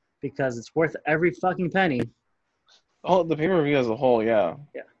this because it's worth every fucking penny. Oh, the pay-per-view as a whole, yeah.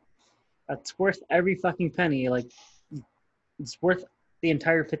 Yeah. That's worth every fucking penny. Like, it's worth the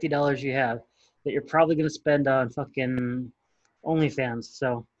entire $50 you have that you're probably going to spend on fucking OnlyFans.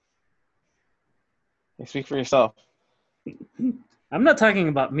 So, you speak for yourself. I'm not talking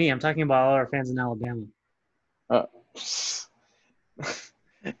about me. I'm talking about all our fans in Alabama.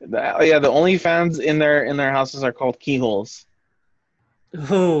 The only fans in their houses are called keyholes.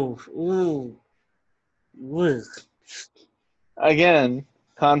 Ooh. Again,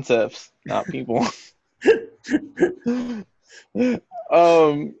 concepts, not people. Yeah,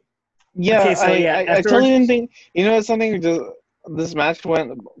 okay, so I totally didn't think. Something. Just this match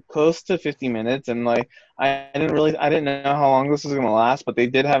went close to 50 minutes, and like I didn't know how long this was gonna last, but they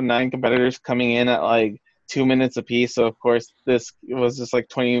did have 9 competitors coming in at like 2 minutes apiece. So of course this was just like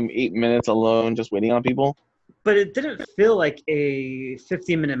 28 minutes alone, just waiting on people. But it didn't feel like a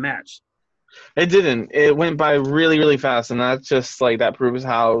 15-minute match. It didn't. It went by really, really fast, and that's just like that proves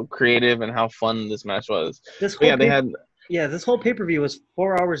how creative and how fun this match was. This whole pay-per-view was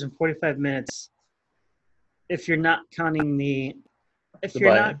 4 hours and 45 minutes. If you're not counting the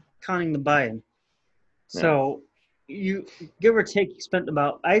buy-in. So you give or take, you spent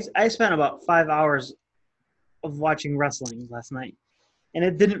about I spent about 5 hours of watching wrestling last night, and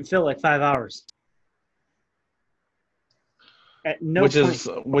it didn't feel like 5 hours. Which is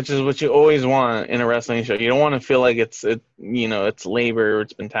what you always want in a wrestling show. You don't want to feel like it's labor or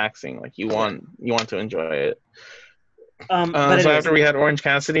it's been taxing. Like you want to enjoy it. So after we had Orange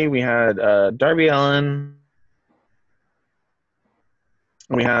Cassidy, we had Darby Allin,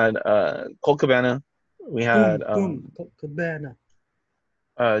 we had Colt Cabana, we had Colt Cabana,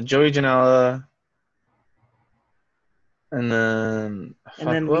 Joey Janela, and then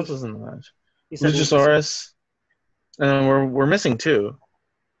who else was in the match? Luchasaurus. And we're missing 2.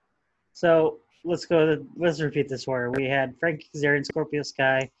 So let's repeat this order. We had Frankie Kazarian, Scorpio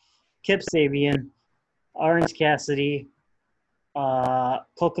Sky, Kip Sabian, Orange Cassidy,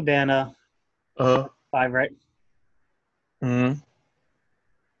 Colt Cabana. 5, right? Mm-hmm.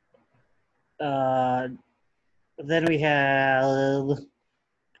 Then we have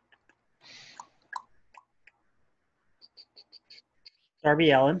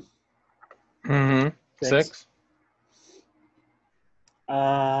Darby Allin. Mm-hmm. 6.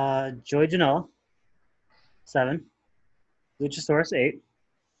 Joey Janela, 7. Luchasaurus, 8.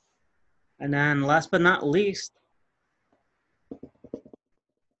 And then last but not least,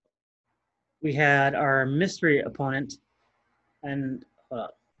 we had our mystery opponent. And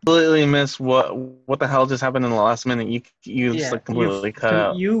completely missed what the hell just happened in the last minute. You just like completely cut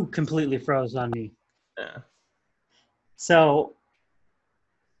out. You completely froze on me. Yeah. So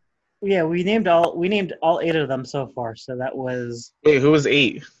yeah, we named all 8 of them so far. So that was. Wait, who was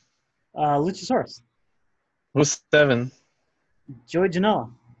 8? Luchasaurus. Who's 7? Joey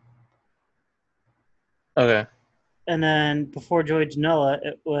Janela. Okay. And then before Joey Janela,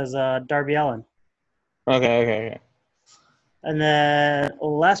 it was Darby Allin. Okay. And then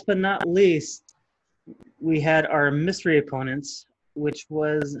last but not least, we had our mystery opponents, which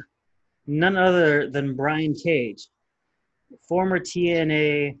was none other than Brian Cage, former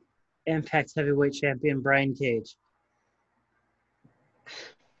TNA Impact Heavyweight Champion Brian Cage.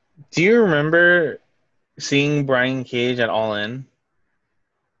 Do you remember seeing Brian Cage at All In?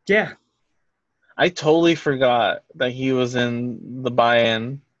 Yeah. I totally forgot that he was in the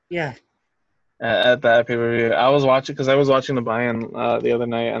buy-in. Yeah. At that pay-per-view. I was watching because I was watching the buy-in the other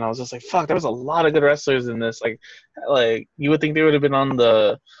night, and I was just like, "Fuck!" There was a lot of good wrestlers in this. Like you would think they would have been on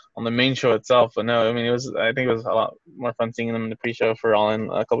the main show itself, but no. I mean, it was. I think it was a lot more fun seeing them in the pre-show for All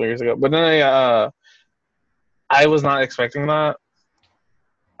In a couple years ago. But then I was not expecting that.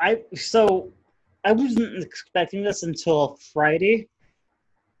 I wasn't expecting this until Friday.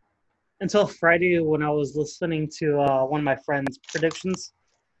 Until Friday when I was listening to one of my friends' predictions.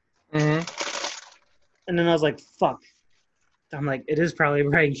 Mm-hmm. And then I was like, fuck. I'm like, it is probably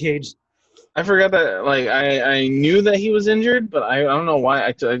Brian Cage. I forgot that. Like I knew that he was injured, but I don't know why.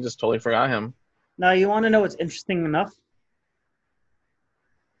 I just totally forgot him. Now, you want to know what's interesting enough?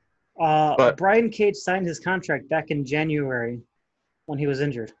 But Brian Cage signed his contract back in January when he was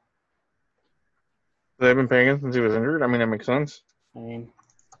injured. they've been paying him since he was injured. I mean, that makes sense. I mean,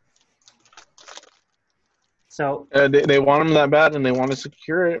 so They want him that bad, and they want to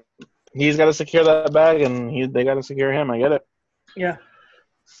secure it. He's got to secure that bag, and they got to secure him. I get it. yeah,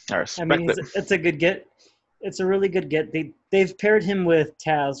 I respect it. it's a good get. It's a really good get. They've paired him with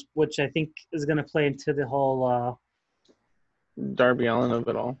Taz, which I think is going to play into the whole Darby Allin of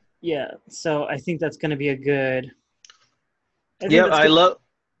it all. Yeah, so I think that's going to be a good. Yeah, I love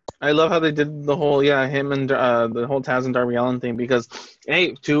how they did the whole him and the whole Taz and Darby Allin thing because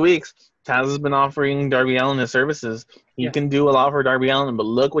hey, 2 weeks Taz has been offering Darby Allin his services. He can do a lot for Darby Allin, but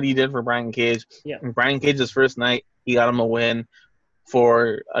look what he did for Brian Cage. Yeah, in Brian Cage's first night, he got him a win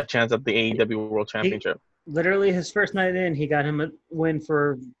for a chance at the AEW World Championship. Literally, his first night in, he got him a win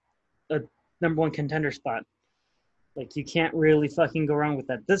for a number one contender spot. Like, you can't really fucking go wrong with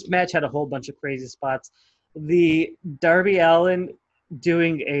that. This match had a whole bunch of crazy spots. The Darby Allin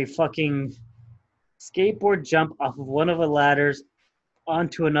doing a fucking skateboard jump off of one of the ladders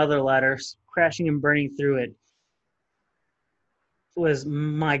onto another ladder, crashing and burning through it, was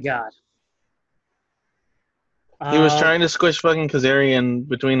my God. He was trying to squish fucking Kazarian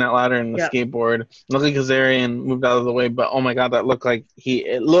between that ladder and the skateboard. Luckily, Kazarian moved out of the way, but oh my God, that looked like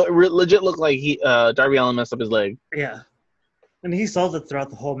legit looked like Darby Allin messed up his leg. Yeah. And he sold it throughout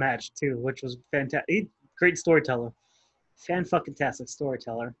the whole match, too, which was fantastic. Great storyteller. Fan-fucking-tastic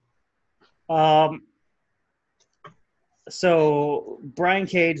storyteller. So, Brian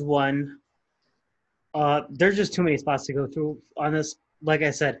Cage won. There's just too many spots to go through on this. Like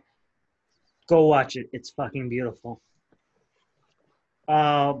I said, go watch it. It's fucking beautiful.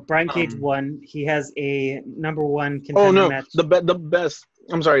 Brian Cage won. He has a number one contender match. The best.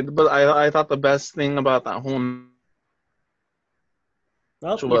 I'm sorry, but I thought the best thing about that whole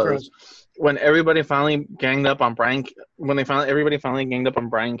match was when everybody finally ganged up on Brian. Everybody finally ganged up on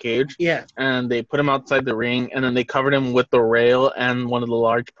Brian Cage. Yeah. And they put him outside the ring, and then they covered him with the rail and one of the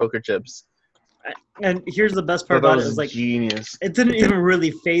large poker chips. And here's the best part about it is like genius. It didn't even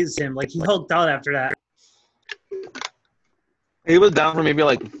really phase him. Like he hulked out after that. He was down for maybe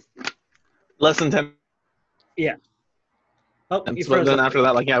like less than 10. Yeah. Oh, and so then after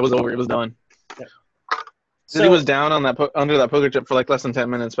that, it was over. It was done. Yeah. So he was down on that under that poker chip for like less than 10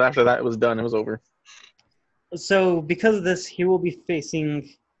 minutes, but after that, it was done. It was over. So because of this, he will be facing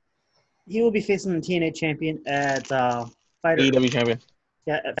the TNA champion at Fighter. AEW champion.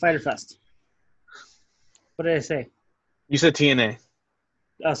 Yeah, at Fyter Fest. What did I say? You said TNA.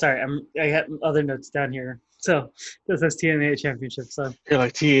 Oh, sorry. I got other notes down here. So this is TNA championship. So you're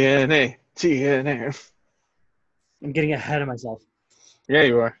like TNA. I'm getting ahead of myself. Yeah,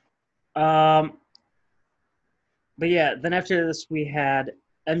 you are. But yeah, then after this we had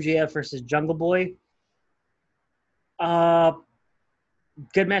MJF versus Jungle Boy. Good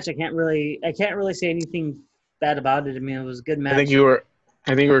match. I can't really say anything bad about it. I mean, it was a good match. I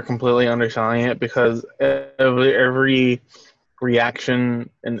think you were completely underselling it because every reaction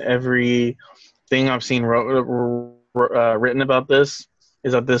and every thing I've seen written about this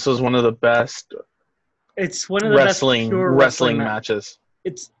is that this was one of the best. It's one of the wrestling matches.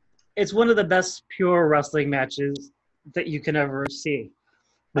 It's one of the best pure wrestling matches that you can ever see.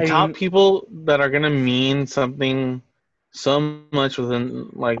 The top people that are gonna mean something so much within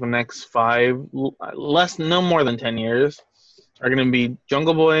like the next no more than 10 years are going to be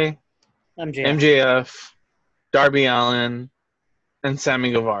Jungle Boy, MJF. MJF, Darby Allin, and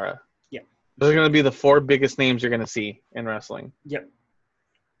Sammy Guevara. Yep. Those are going to be the 4 biggest names you're going to see in wrestling. Yep.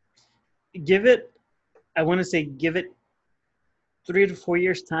 I want to say give it 3 to 4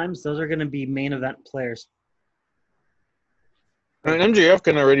 years times. Those are going to be main event players. I mean, MJF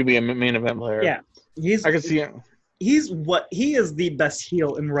can already be a main event player. Yeah. I can see it. He is the best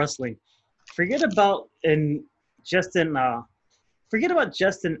heel in wrestling. Forget about just in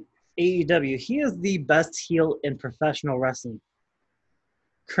AEW. He is the best heel in professional wrestling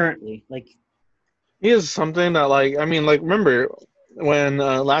currently. Like, he is something that, remember when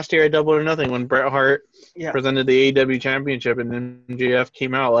last year at Double or Nothing, when Bret Hart presented the AEW championship and MJF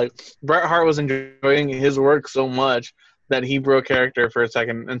came out, like, Bret Hart was enjoying his work so much that he broke character for a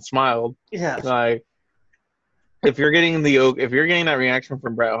second and smiled. Yeah. Like, if you're getting that reaction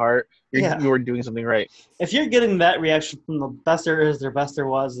from Bret Hart, you are doing something right. If you're getting that reaction from the best there is, the best there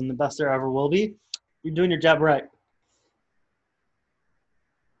was, and the best there ever will be, you're doing your job right.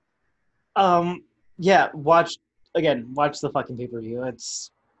 Watch the fucking pay-per-view.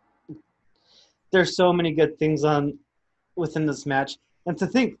 There's so many good things within this match. And to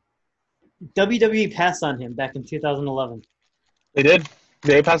think, WWE passed on him back in 2011. They did.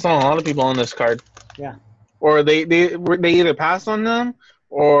 They passed on a lot of people on this card. Yeah. Or they either passed on them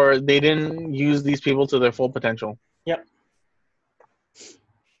or they didn't use these people to their full potential. Yep.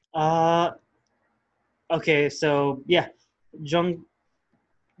 Okay, so yeah. Jungle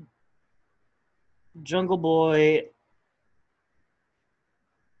Boy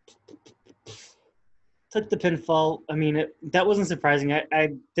took the pinfall. I mean, that wasn't surprising.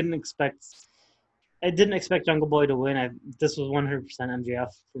 I didn't expect Jungle Boy to win. This was 100%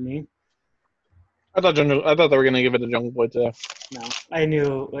 MJF for me. I thought they were gonna give it to Jungle Boy today. No, I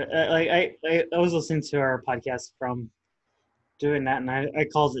knew. I was listening to our podcast from doing that, and I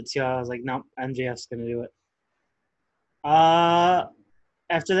called it too. I was like, no, MJF's gonna do it.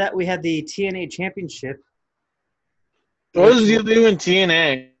 After that, we had the TNA Championship. What is you doing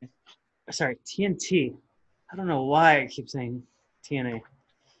TNA? Sorry, TNT. I don't know why I keep saying TNA.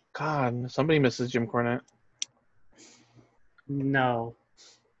 God, somebody misses Jim Cornette. No,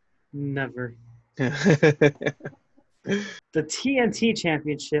 never. The TNT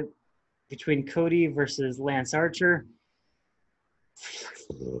Championship between Cody versus Lance Archer.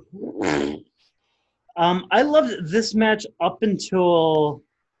 I loved this match up until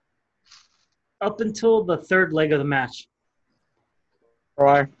the third leg of the match.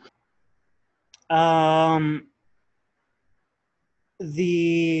 Why?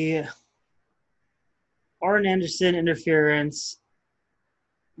 The Arn Anderson interference,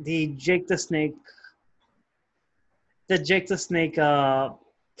 the Jake the Snake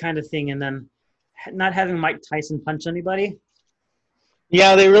kind of thing, and then not having Mike Tyson punch anybody.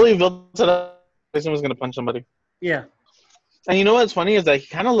 Yeah, they really built it up. Tyson was going to punch somebody. Yeah. And you know what's funny is that he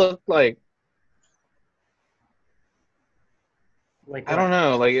kind of looked like I don't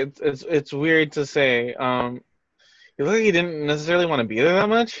know, like it's weird to say. He looked like he didn't necessarily want to be there that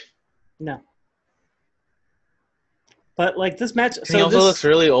much. No. But like this match, he also looks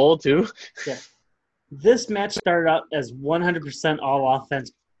really old too. Yeah. This match started out as 100% all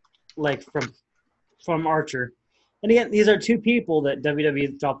offense, like from Archer. And again, these are two people that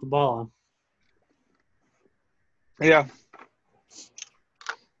WWE dropped the ball on. Yeah.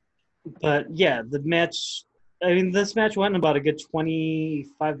 But yeah, this match went in about a good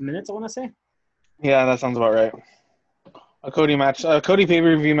 25 minutes, I want to say. Yeah, that sounds about right. A Cody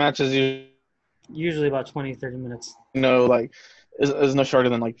pay-per-view match is usually about 20, 30 minutes. Is no shorter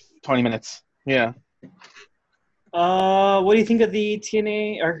than like 20 minutes. Yeah. What do you think of the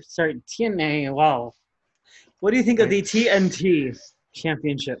TNA? Wow. What do you think of the TNT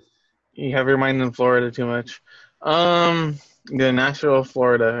Championship? You have your mind in Florida too much. Nashville,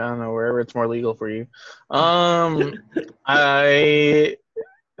 Florida. I don't know, wherever it's more legal for you. I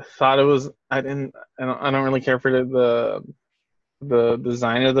thought it was. I don't really care for the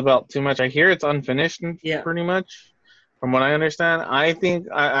design of the belt too much. I hear it's unfinished, pretty much, from what I understand. I think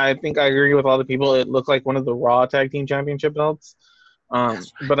I agree with all the people. It looked like one of the Raw Tag Team Championship belts.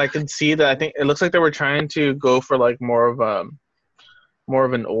 But I can see that. I think it looks like they were trying to go for like more of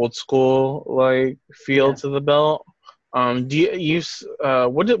an old school like feel to the belt. Do you use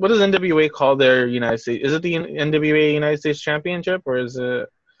what does NWA call their United States? Is it the NWA United States Championship or is it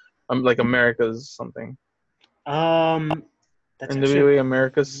like America's something? That's NWA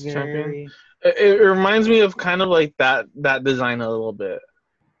America's Champion. It reminds me of kind of like that design a little bit.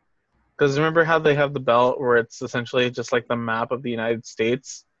 Because remember how they have the belt where it's essentially just like the map of the United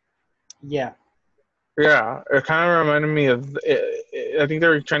States? Yeah. Yeah, it kind of reminded me of. I think they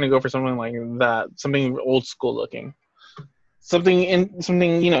were trying to go for something like that, something old school looking, something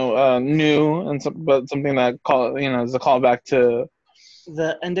new, and but something that is a callback to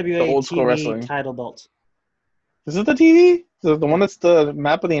The the NWA old school TV wrestling. title belt. Is it the TV? The one that's the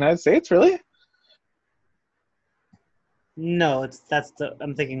map of the United States? Really? No,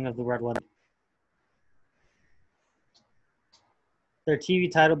 I'm thinking of the red one. Their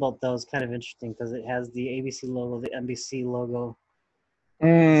TV title belt though is kind of interesting because it has the ABC logo, the NBC logo,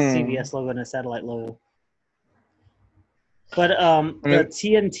 Mm. CBS logo, and a satellite logo. But I the mean,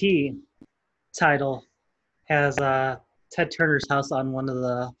 TNT title has Ted Turner's house on one of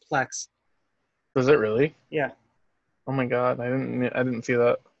the plaques. does it really? Yeah. Oh my god, I didn't see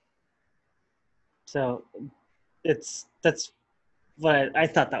that. So that's what I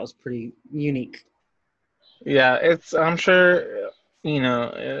thought that was pretty unique. Yeah, I'm sure,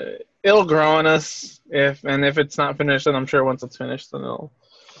 it'll grow on us if it's not finished, then I'm sure once it's finished, then it'll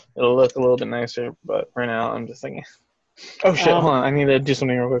look a little bit nicer. But for now, I'm just thinking, oh shit, hold Um, on, I need to do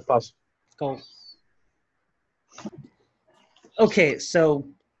something real quick. Pause. go. Okay, so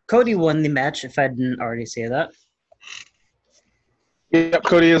Cody won the match. If I didn't already say that. Yep,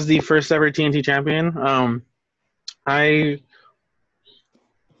 Cody is the first ever TNT champion. I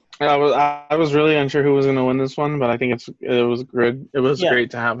I was really unsure who was going to win this one, but I think it was good. It was Yeah, great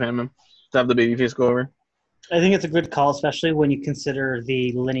to have the babyface go over. I think it's a good call, especially when you consider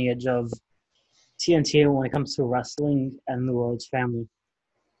the lineage of TNT when it comes to wrestling and the Rhodes family.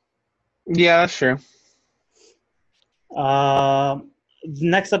 Yeah, that's true.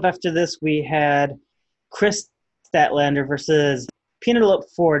 Next up after this, we had Chris Statlander versus Penelope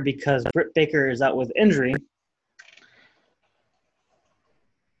Ford because Britt Baker is out with injury.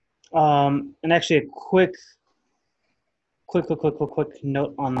 And actually, a quick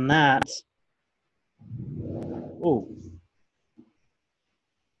note on that. Oh,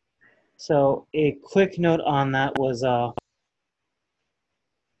 so a quick note on that was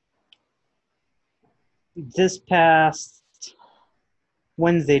this past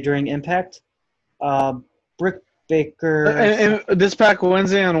Wednesday during Impact, Britt Baker. And this pack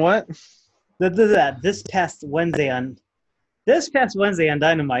Wednesday on what? This past Wednesday on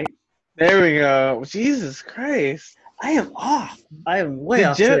Dynamite. There we go. Jesus Christ. I am off. I am way Did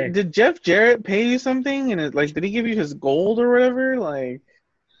off Jeff today. did Jeff Jarrett pay you something? And did he give you his gold or whatever? Like,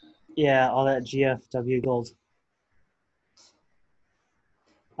 Yeah, all that GFW gold.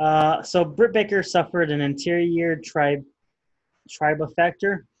 So Britt Baker suffered an anterior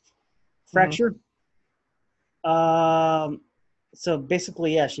fracture. So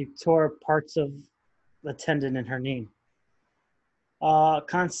basically, yeah, she tore parts of the tendon in her knee.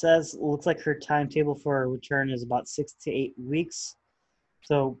 Khan says it looks like her timetable for a return is about 6 to 8 weeks,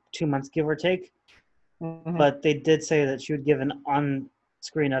 so 2 months give or take. mm-hmm. But they did say that she would give an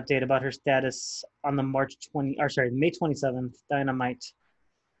on-screen update about her status on the May 27th Dynamite.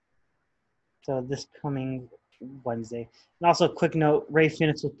 So this coming Wednesday. And also, a quick note: Ray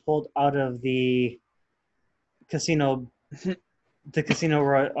Phoenix was pulled out of the casino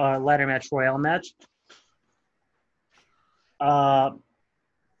ladder match royale match.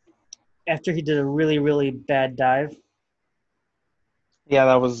 After he did a really, really bad dive. Yeah,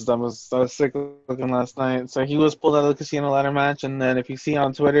 that was sick looking last night. So he was pulled out of the casino ladder match, and then if you see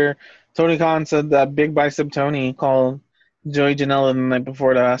on Twitter, Tony Khan said that Big Bicep Tony called Joey Janela the night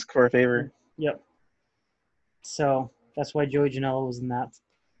before to ask for a favor. Yep. So that's why Joey Janela was in that.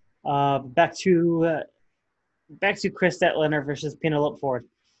 Back to Chris Statlander versus Penelope Ford.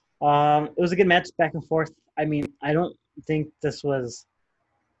 It was a good match, back and forth. I mean, I don't think this was.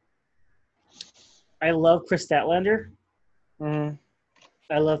 I love Chris Statlander. Mm-hmm.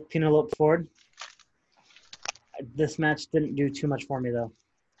 I love Penelope Ford. This match didn't do too much for me, though.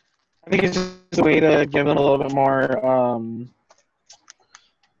 I think it's just a way to give them a little bit more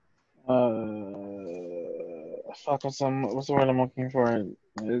what's the word I'm looking for?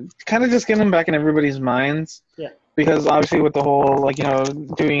 Kind of just get them back in everybody's minds. Yeah. Because obviously with the whole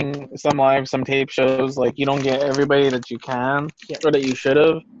doing some live, some tape shows, you don't get everybody that you can or that you should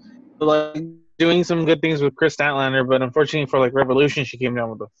have. But doing some good things with Chris Statlander, but unfortunately for Revolution, she came down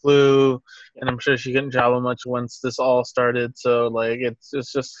with the flu, and I'm sure she couldn't travel much once this all started. So it's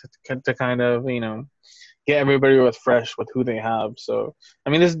just to kind of get everybody fresh with who they have. So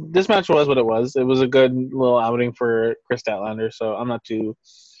I mean, this match was what it was. It was a good little outing for Chris Statlander. So I'm not too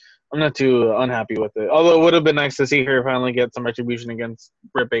unhappy with it. Although it would have been nice to see her finally get some retribution against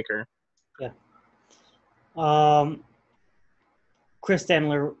Britt Baker. Yeah. Chris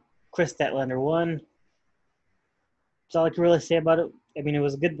Statlander won. That's all I can really say about it. I mean, it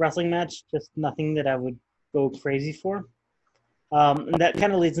was a good wrestling match, just nothing that I would go crazy for. And that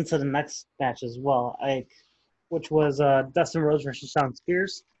kind of leads into the next match as well, which was Dustin Rhodes versus Shawn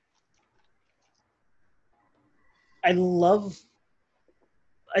Spears. I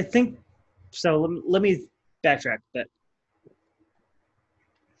think so. Let me backtrack a bit.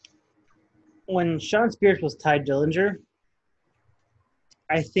 When Shawn Spears was Ty Dillinger,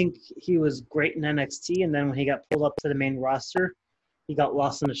 I think he was great in NXT, and then when he got pulled up to the main roster, he got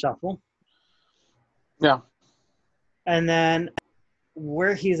lost in the shuffle. Yeah. And then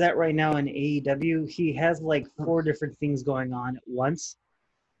where he's at right now in AEW, he has like 4 different things going on at once.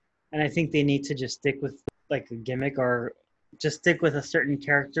 And I think they need to just stick with like a gimmick or just stick with a certain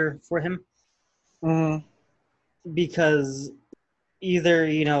character for him. Mm-hmm. Because either,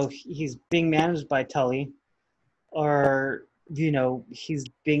 he's being managed by Tully, or, he's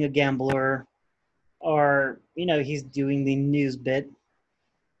being a gambler, or, he's doing the news bit.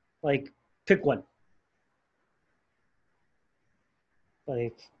 Like, pick one.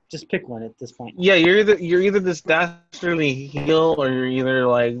 Like, just pick one at this point. Yeah, you're either this dastardly heel, or you're either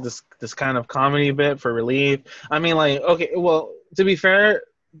like this kind of comedy bit for relief. I mean, like, okay, well, to be fair,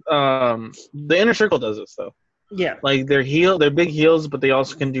 the Inner Circle does this though. Yeah. Like they're big heels, but they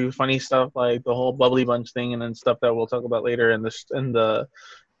also can do funny stuff like the whole Bubbly Bunch thing, and then stuff that we'll talk about later in the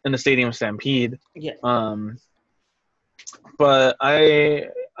Stadium Stampede. Yeah. But I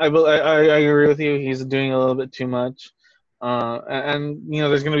agree with you. He's doing a little bit too much. And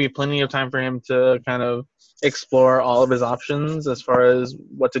there's going to be plenty of time for him to kind of explore all of his options as far as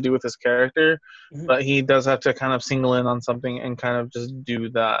what to do with his character. Mm-hmm. But he does have to kind of single in on something and kind of just do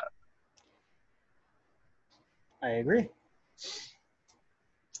that. I agree.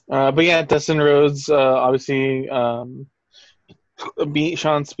 But yeah, Dustin Rhodes obviously beat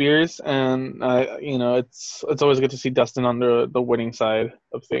Shawn Spears, and it's always good to see Dustin on the winning side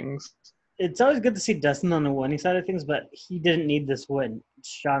of things. It's always good to see Dustin on the winning side of things, but he didn't need this win.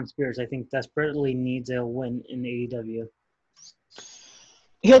 Shawn Spears, I think, desperately needs a win in AEW.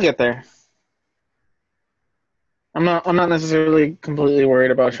 He'll get there. I'm not necessarily completely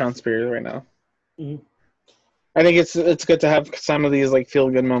worried about Shawn Spears right now. Mm-hmm. I think it's good to have some of these like feel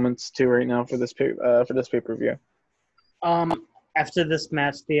good moments too right now for this pay-per-view. After this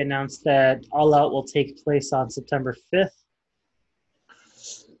match, they announced that All Out will take place on September 5th.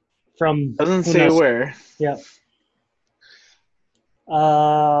 Doesn't say where. Yeah.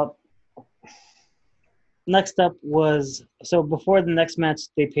 Next up was, so before the next match,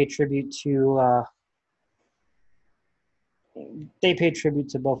 they paid tribute to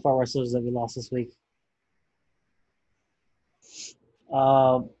both our wrestlers that we lost this week.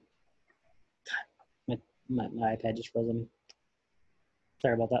 My iPad just froze on me.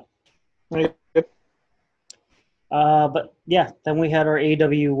 Sorry about that. Yep. But yeah, then we had our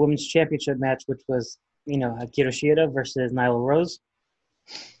AEW Women's Championship match, which was, Hikaru Shida versus Nyla Rose.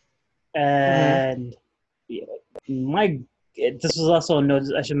 And this was also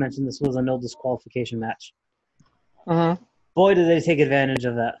I should mention this was a no disqualification match. Boy, did they take advantage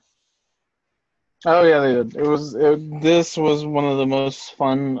of that. Oh yeah, they did. This was one of the most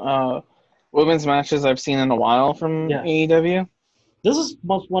fun women's matches I've seen in a while from AEW. This is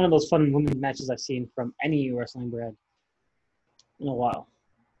one of those fun women's matches I've seen from any wrestling brand in a while.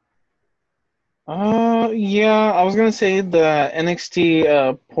 Yeah, I was gonna say the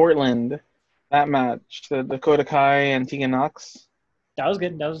NXT Portland, that match, the Dakota Kai and Tegan Knox. That was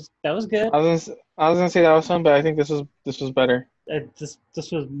good. That was good. I was gonna say that was fun, but I think this was better. This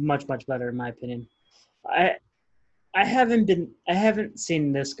was much better in my opinion. I haven't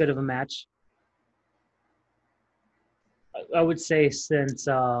seen this good of a match. I would say since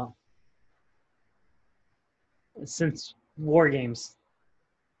War Games.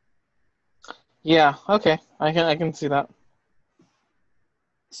 Yeah. Okay. I can see that.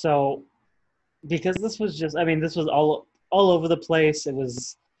 So, because this was just, this was all over the place. It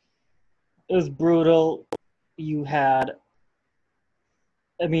was brutal. You had,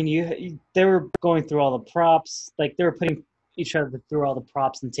 they were going through all the props. Like, they were putting each other through all the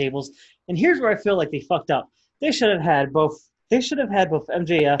props and tables. And here's where I feel like they fucked up. They should have had both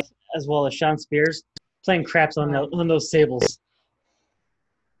MJF as well as Shawn Spears playing craps on those tables.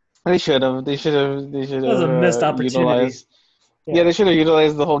 They should have. That was a missed opportunity. Yeah, they should have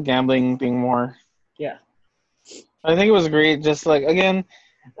utilized the whole gambling thing more. Yeah. I think it was great. Just like, again,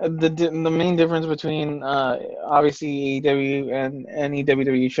 the main difference between obviously AEW and any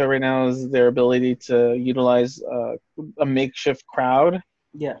WWE show right now is their ability to utilize a makeshift crowd.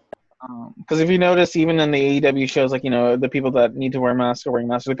 Yeah. Because if you notice, even in the AEW shows, like, the people that need to wear masks are wearing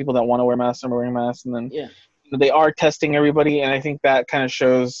masks, or the people that want to wear masks are wearing masks, and then they are testing everybody, and I think that kind of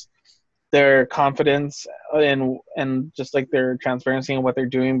shows their confidence and just like their transparency in what they're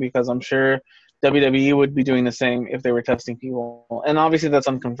doing, because I'm sure WWE would be doing the same if they were testing people. And obviously that's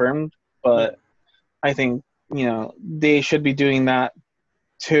unconfirmed, but I think, they should be doing that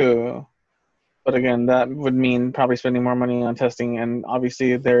too. But again, that would mean probably spending more money on testing, and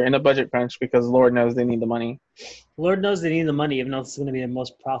obviously they're in a budget crunch because Lord knows they need the money. Lord knows they need the money, even though this is going to be the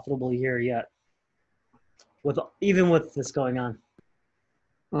most profitable year yet. Even with this going on.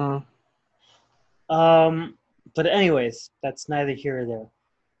 But anyways, that's neither here or there.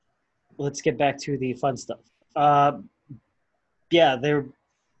 Let's get back to the fun stuff. They're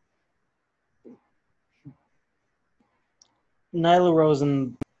Nyla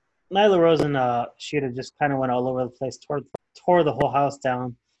Rosen, Shida just kind of went all over the place, tore the whole house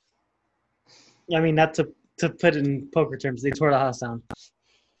down. I mean, not to put it in poker terms, they tore the house down.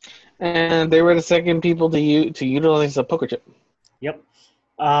 And they were the second people to utilize a poker chip. Yep.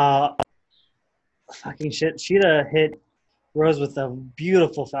 Fucking shit. Shida hit Rose with a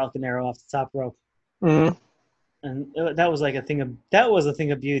beautiful Falcon Arrow off the top rope. Mm-hmm. And that was a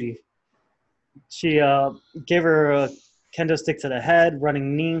thing of beauty. She gave her a kendo stick to the head,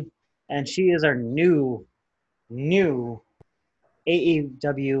 running knee, and she is our new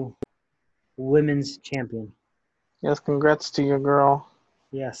AEW Women's Champion. Yes, congrats to your girl.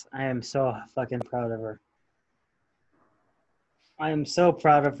 Yes, I am so fucking proud of her. I am so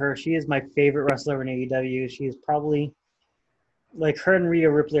proud of her. She is my favorite wrestler in AEW. She is probably, her and Rhea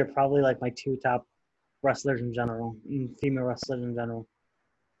Ripley are probably my two top wrestlers in general, female wrestlers in general.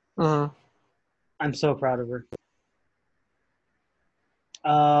 Mm-hmm. I'm so proud of her.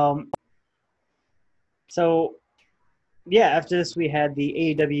 After this we had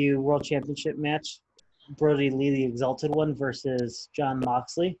the AEW World Championship match. Brody Lee, the Exalted One, versus Jon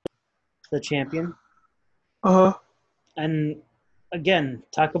Moxley, the champion. Uh-huh. And again,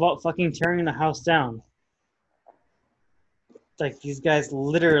 talk about fucking tearing the house down. These guys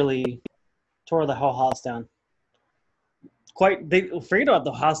literally tore the whole house down. They forget about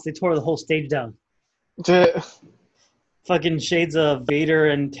the house, they tore the whole stage down. Fucking shades of Vader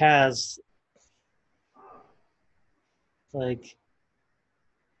and Taz. They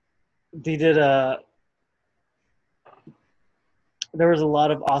did there was a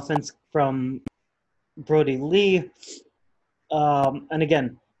lot of offense from Brody Lee. And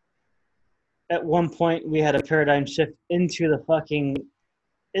again, at one point we had a paradigm shift into the fucking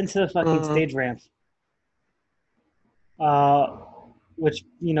stage ramp. Which,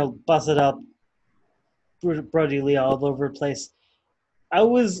 busted up Brody Lee all over the place. I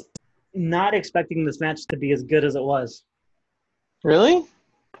was not expecting this match to be as good as it was. Really?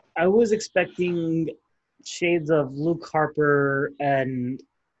 I was expecting shades of Luke Harper and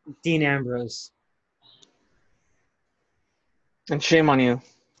Dean Ambrose. And shame on you.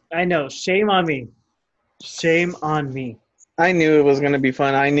 I know. Shame on me. Shame on me. I knew it was going to be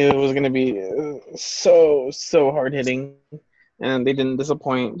fun. I knew it was going to be so hard-hitting. And they didn't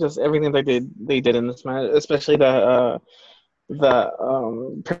disappoint. Just everything they did in this match, especially the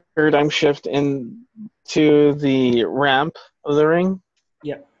paradigm shift into the ramp of the ring.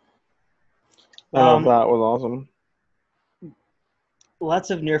 Yep. That was awesome. Lots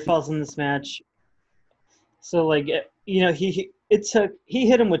of near falls in this match. So he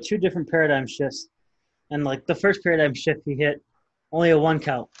hit him with two different paradigm shifts, and the first paradigm shift he hit only a 1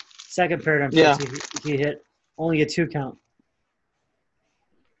 count. Second paradigm shift he hit only a 2 count.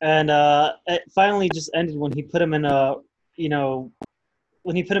 And it finally just ended when he put him in a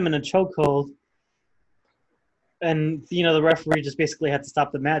chokehold. And, the referee just basically had to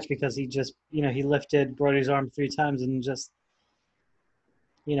stop the match because he just, he lifted Brody's arm 3 times and just,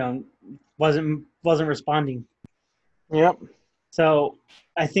 wasn't responding. Yep. So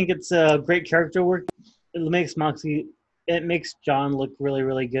I think it's a great character work. It makes John look really,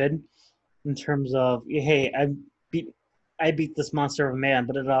 really good in terms of, hey, I beat this monster of a man,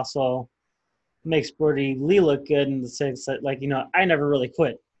 but it also makes Brody Lee look good in the sense that, I never really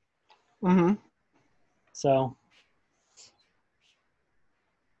quit. Mm-hmm. So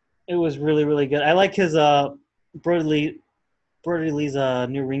it was really, really good. I like his Brody Lee's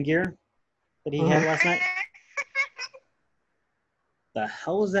new ring gear that he had last night. The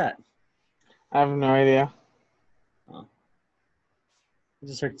hell was that? I have no idea. Oh. I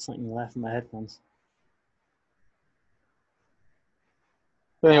just heard something laugh in my headphones.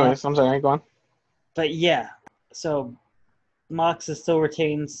 But anyways, I'm sorry, go on. But yeah, so Mox still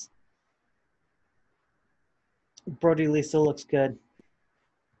retains. Brody Lee still looks good.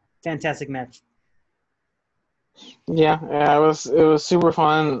 Fantastic match. Yeah, it was super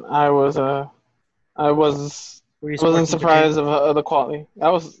fun. I was I was Were you I wasn't sports entertained? surprised of the quality. I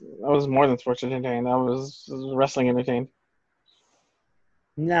was more than sports entertained. I was wrestling entertained.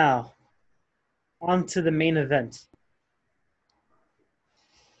 Now, on to the main event.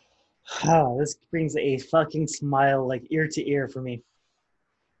 Oh, this brings a fucking smile like ear to ear for me.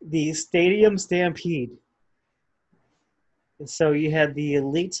 The Stadium Stampede. So you had the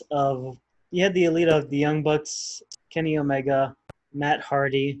elite of the Young Bucks, Kenny Omega, Matt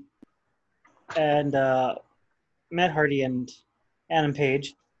Hardy, and Adam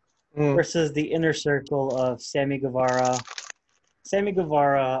Page Mm. versus the inner circle of Sammy Guevara, Santana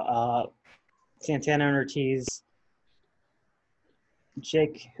and Ortiz,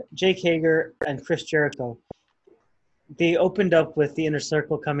 Jake Hager, and Chris Jericho. They opened up with the inner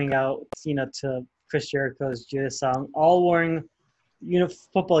circle coming out, to Chris Jericho's Judas song, all wearing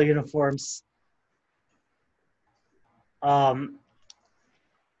football uniforms. Um,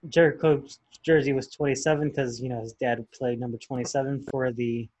 Jericho's jersey was 27 because his dad played number 27 for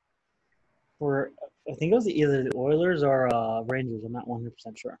I think it was either the Oilers or Rangers. I'm not 100%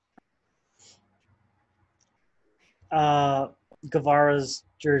 sure. Uh, Guevara's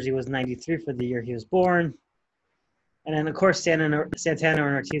jersey was 93 for the year he was born. And then, of course, Santana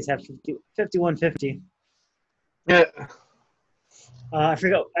and Ortiz have 5150. Yeah. I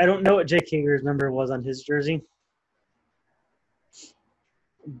forgot. I don't know what Jake Hager's number was on his jersey.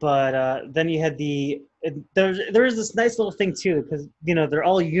 But then you had there was this nice little thing, too, because, they're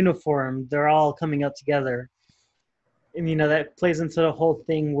all uniformed. They're all coming out together. And, that plays into the whole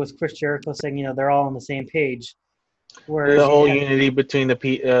thing with Chris Jericho saying, they're all on the same page. Whereas The whole unity between the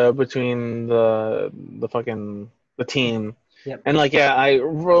fucking the team. Yep. And like, yeah,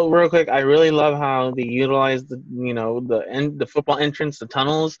 real quick, I really love how they utilized the football entrance, the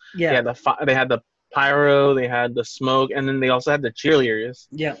tunnels. Yeah. They had the pyro, they had the smoke, and then they also had the cheerleaders.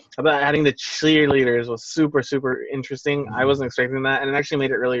 Yeah. I thought adding the cheerleaders was super super interesting. I wasn't expecting that, and it actually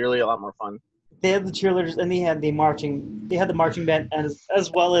made it really really a lot more fun. They had the cheerleaders and they had the marching band, and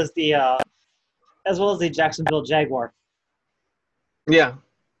as well as the Jacksonville Jaguar. Yeah.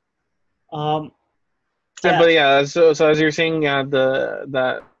 Yeah. But yeah, so as you're saying, yeah,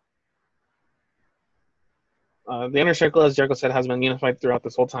 the inner circle, as Jericho said, has been unified throughout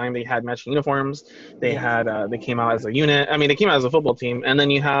this whole time. They had matching uniforms. They came out as a unit. I mean, they came out as a football team, and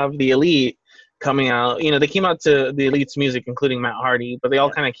then you have the elite coming out. They came out to the elite's music, including Matt Hardy, but they all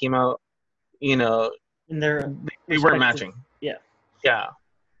kind of came out. In their they weren't matching. Yeah. Yeah.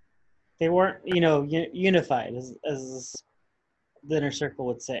 They weren't, unified, as the inner circle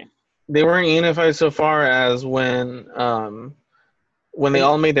would say. They weren't unified so far as when they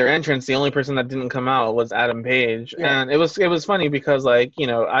all made their entrance, the only person that didn't come out was Adam Page. Yeah. And it was funny because, like,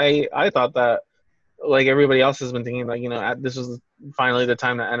 I thought that, like everybody else has been thinking, like, this was finally the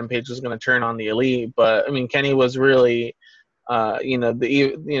time that Adam Page was going to turn on the elite. But I mean, Kenny was really,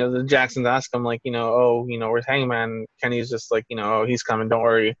 the Jacksons asked him, like, where's Hangman? Kenny's just like, oh, he's coming, don't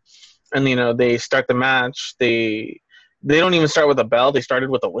worry. And they start the match. They don't even start with a bell. They started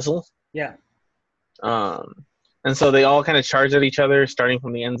with a whistle. Yeah. And so they all kind of charge at each other, starting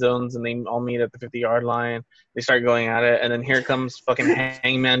from the end zones, and they all meet at the 50-yard line. They start going at it, and then here comes fucking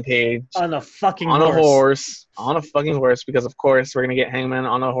Hangman Page on a fucking horse, because of course we're gonna get Hangman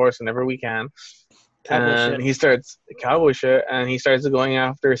on a horse whenever we can. Cowboy He starts cowboy shit, and he starts going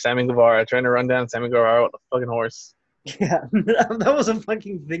after Sammy Guevara, trying to run down Sammy Guevara with a fucking horse. Yeah, that was a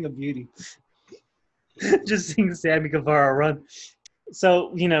fucking thing of beauty. Just seeing Sammy Guevara run.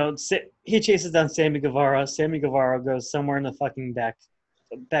 So, he chases down Sammy Guevara. Sammy Guevara goes somewhere in the fucking back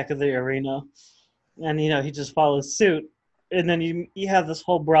of the arena. And, he just follows suit. And then you have this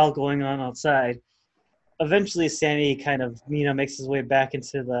whole brawl going on outside. Eventually, Sammy kind of, makes his way back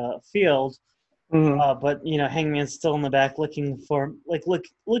into the field. Mm-hmm. But, Hangman's still in the back looking for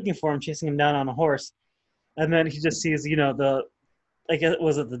him, chasing him down on a horse. And then he just sees,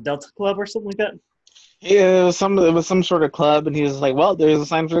 was it the Delta Club or something like that? Yeah, it was some sort of club, and he was like, well, there's a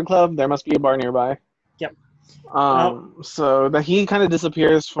sign for the club. There must be a bar nearby. Yep. So that he kind of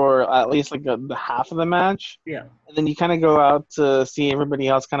disappears for at least like the half of the match. Yeah. And then you kind of go out to see everybody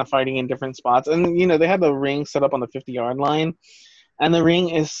else kind of fighting in different spots. And, they had the ring set up on the 50-yard line. And the ring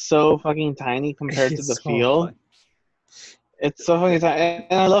is so fucking tiny compared to the field. Fun. It's so fucking tiny.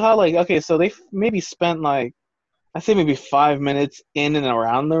 And I love how, like, okay, so they maybe spent like, I'd say maybe 5 minutes in and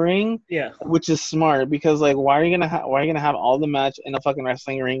around the ring. Yeah. Which is smart because, like, why are you gonna have all the match in a fucking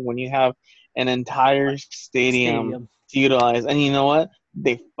wrestling ring when you have an entire stadium to utilize? And you know what?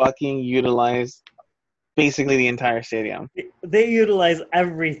 They fucking utilized basically the entire stadium. They utilize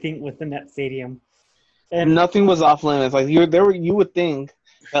everything within that stadium. And nothing was off limits. Like you would think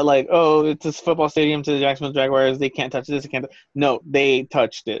That like, oh, it's this football stadium to the Jacksonville Jaguars. They can't touch this. They can't. No, they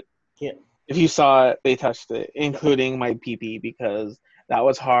touched it. Yeah. If you saw it, they touched it, including my PP because that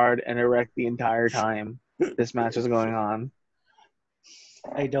was hard and erect the entire time this match was going on.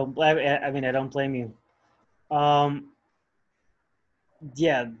 I don't. I mean, I don't blame you.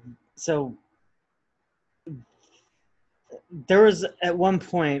 Yeah. So there was at one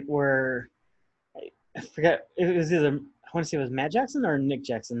point where I forget, it was either, I want to say it was Matt Jackson or Nick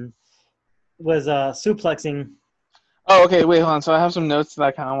Jackson was suplexing. Oh, okay. Wait, hold on. So I have some notes that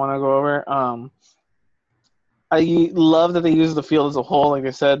I kind of want to go over. I love that they use the field as a whole. Like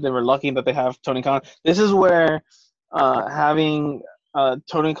I said, they were lucky that they have Tony Khan. This is where having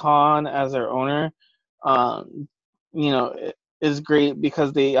Tony Khan as their owner, um, is great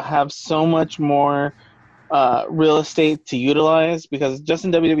because they have so much more real estate to utilize. Because just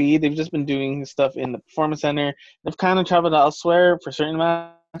in WWE, they've just been doing stuff in the Performance Center. They've kind of traveled elsewhere for certain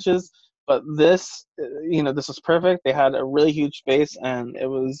matches, but this, this was perfect. They had a really huge space, and it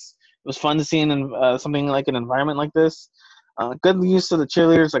was fun to see in something like an environment like this. Good use of the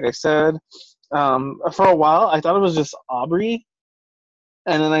cheerleaders, like I said. For a while, I thought it was just Aubrey,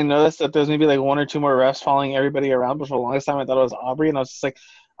 and then I noticed that there's maybe like one or two more refs following everybody around. But for the longest time, I thought it was Aubrey, and I was just like,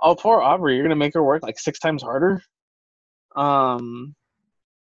 "Oh, poor Aubrey! You're gonna make her work like 6 times harder." Um,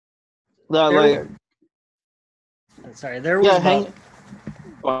 There, sorry, there was about.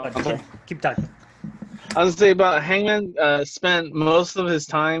 I'm sorry. Keep talking. I was gonna say about Hangman spent most of his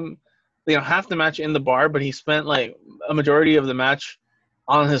time, half the match in the bar, but he spent like a majority of the match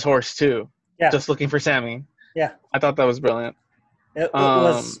on his horse too, just looking for Sammy. Yeah, I thought that was brilliant. It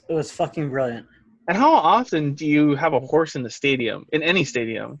was fucking brilliant. And how often do you have a horse in the stadium, in any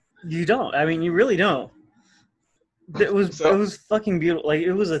stadium? You don't. I mean, you really don't. It was fucking beautiful. Like,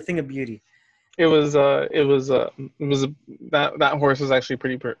 it was a thing of beauty. That horse was actually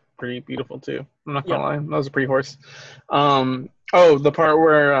pretty beautiful too. I'm not gonna lie, that was a pretty horse. The part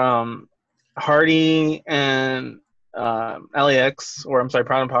where Hardy and LAX, or I'm sorry,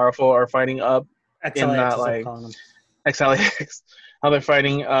 Proud and Powerful, are fighting up XLAX, in that like XLAX, how they're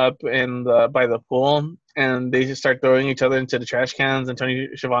fighting up by the pool, and they just start throwing each other into the trash cans, and Tony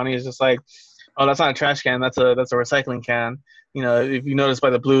Schiavone is just like, "Oh, that's not a trash can. That's a recycling can." If you notice by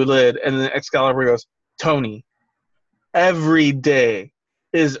the blue lid, and then Excalibur goes, "Tony, every day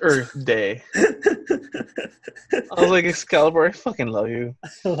is Earth Day." I was like, Excalibur, I fucking love you.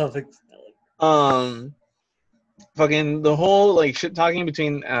 I love Excalibur. Fucking the whole like shit talking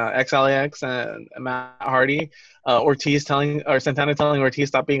between XLAX and Matt Hardy, Santana telling Ortiz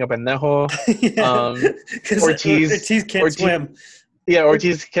stop being a pendejo. Ortiz can't swim. Yeah,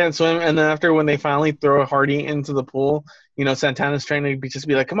 Ortiz can't swim, and then after when they finally throw Hardy into the pool, Santana's trying to just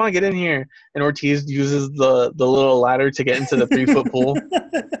be like, "Come on, get in here," and Ortiz uses the little ladder to get into the 3-foot pool.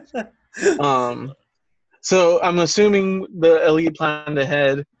 So I'm assuming the Elite planned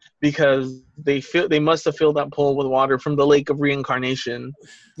ahead because they must have filled that pool with water from the Lake of Reincarnation.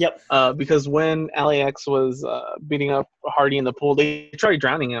 Yep. Because when LAX was beating up Hardy in the pool, they tried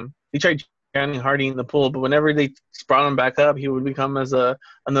drowning him. They tried drowning Hardy in the pool, but whenever they brought him back up, he would become as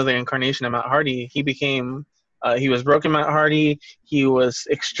another incarnation of Matt Hardy. He became he was Broken Matt Hardy. He was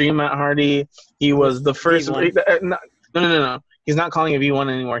Extreme Matt Hardy. He was the first. No. He's not calling it V1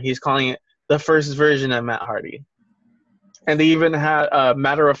 anymore. He's calling it the first version of Matt Hardy. And they even had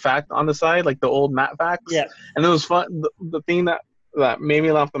Matter of Fact on the side, like the old Matt Facts. Yeah. And it was fun. The thing that made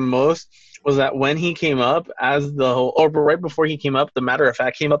me laugh the most was that when he came up but right before he came up, the Matter of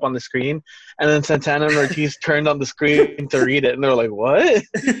Fact came up on the screen, and then Santana and Ortiz turned on the screen to read it, and they were like, "What?"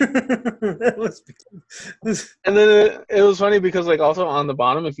 And then it was funny because like also on the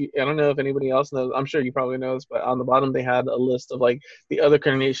bottom, I don't know if anybody else knows, I'm sure you probably know this, but on the bottom they had a list of like the other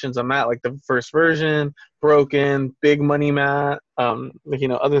carnations of Matt, like the first version, Broken, Big Money Matt,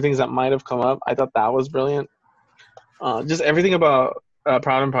 other things that might have come up. I thought that was brilliant. Just everything about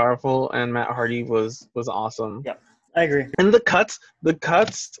Proud and Powerful and Matt Hardy was awesome. Yeah, I agree. And the cuts,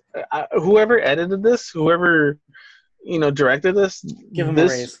 whoever edited this, whoever directed this, give him a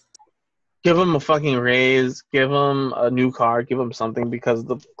raise. Give him a fucking raise. Give him a new car. Give him something, because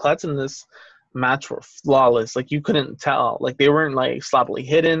the cuts in this match were flawless. Like you couldn't tell. Like they weren't like sloppily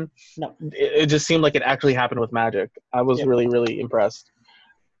hidden. No, it just seemed like it actually happened with magic. I was really, really impressed.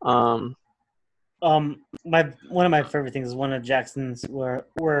 One of my favorite things is one of Jackson's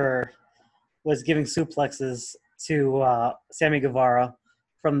was giving suplexes to Sammy Guevara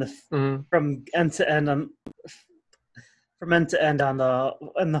from end to end on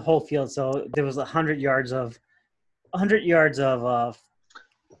the whole field. So there was 100 yards of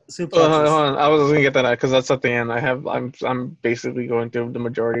Suplexes. Hold on. I was gonna get that out because that's at the end. I'm basically going through the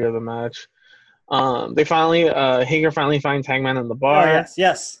majority of the match. They finally Hager finally finds Hangman in the Oh bar.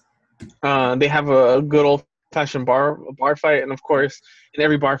 yes. They have a good old fashioned bar fight, and of course, in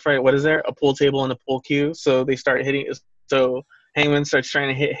every bar fight, what is there? A pool table and a pool cue. So they start hitting. So Hangman starts trying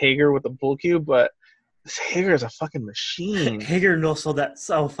to hit Hager with the pool cue, but this Hager is a fucking machine. Hager no-sold that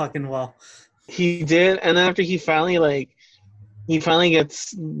so fucking well. He did, and then after he finally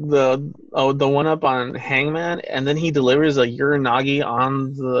gets the one up on Hangman, and then he delivers a Uranagi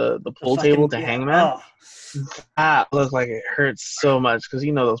on the pool table to Hangman. Oh. That looked like it hurts so much because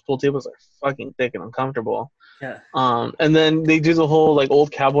those pool tables are fucking thick and uncomfortable. Yeah. And then they do the whole like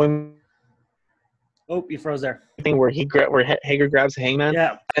old cowboy Oh, you froze there. thing where Hager grabs Hangman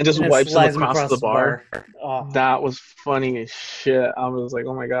and just And wipes him across the bar. Oh. That was funny as shit. I was like,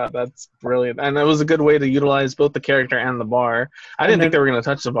 oh my god, that's brilliant. And it was a good way to utilize both the character and the bar. I didn't think they were going to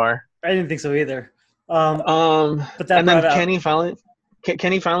touch the bar. I didn't think so either. But that and then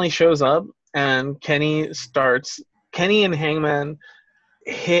Kenny finally shows up, and Kenny and Hangman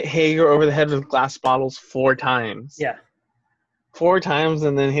hit Hager over the head with glass bottles 4 times. Yeah. 4 times,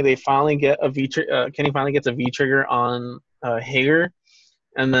 and then they finally get Kenny finally gets a V trigger on Hager,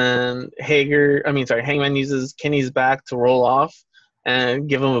 and then Hangman uses Kenny's back to roll off and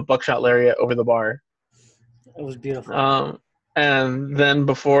give him a buckshot lariat over the bar. It was beautiful. And then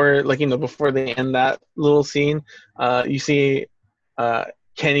before they end that little scene, you see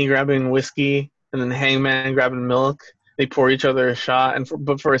Kenny grabbing whiskey and then Hangman grabbing milk. They pour each other a shot,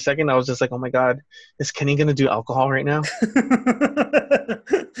 but for a second I was just like, oh my god, is Kenny gonna do alcohol right now?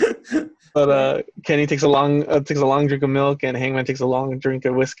 But Kenny takes a long drink of milk, and Hangman takes a long drink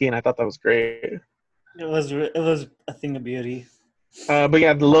of whiskey, and I thought that was great. It was a thing of beauty. But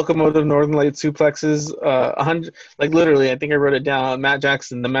yeah, the locomotive Northern Light suplexes, 100, like literally, I think I wrote it down. Matt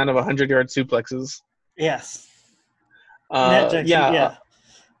Jackson, the man of 100-yard suplexes. Yes. Matt Jackson, yeah.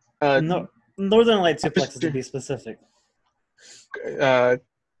 Northern Light suplexes, to be specific.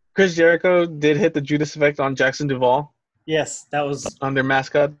 Chris Jericho did hit the Judas effect on Jackson Duvall. Yes, that was on their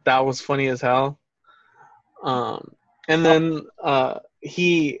mascot. That was funny as hell. And then I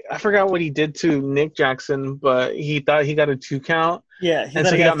forgot what he did to Nick Jackson, but he thought he got a 2 count. Yeah, and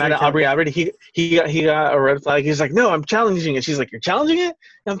so he got mad at Aubrey Albert. He got a red flag. He's like, "No, I'm challenging it." She's like, "You're challenging it?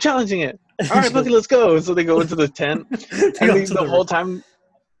 I'm challenging it." All right, Bucky, let's go. So they go into the tent, and the whole time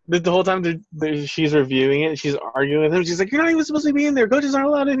she's reviewing it, she's arguing with him. She's like, "You're not even supposed to be in there. Coaches aren't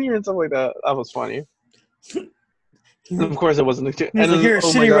allowed in here," and stuff like that. That was funny. And of course, it wasn't. He's like, "You're a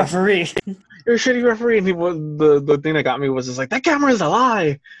shitty referee." You're a shitty referee. And the thing that got me was just like, that camera is a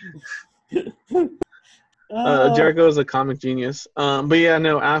lie. Jericho is a comic genius. But yeah,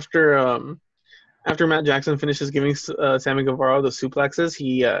 no. After Matt Jackson finishes giving Sammy Guevara the suplexes,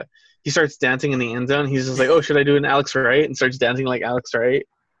 he starts dancing in the end zone. He's just like, "Oh, should I do an Alex Wright?" and starts dancing like Alex Wright.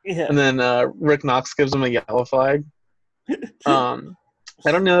 Yeah. And then Rick Knox gives him a yellow flag. I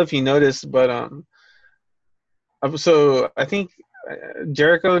don't know if you noticed, but so I think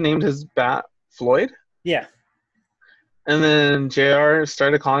Jericho named his bat Floyd. Yeah. And then JR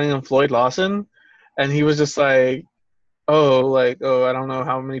started calling him Floyd Lawson, and he was just like, oh, I don't know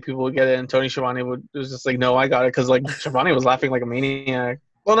how many people would get it. And Tony Schiavone was just like, no, I got it, because like Schiavone was laughing like a maniac.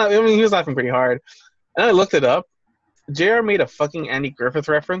 Well, he was laughing pretty hard. And I looked it up. JR made a fucking Andy Griffith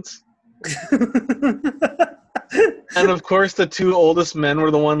reference. And of course, the 2 oldest men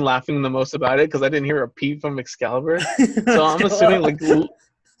were the one laughing the most about it, because I didn't hear a peep from Excalibur. So I'm assuming,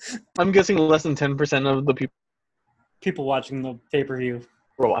 I'm guessing less than 10% of the people watching the pay-per-view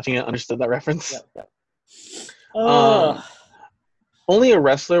were watching it understood that reference. Yeah. Only a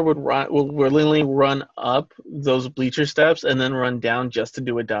wrestler would willingly run up those bleacher steps and then run down just to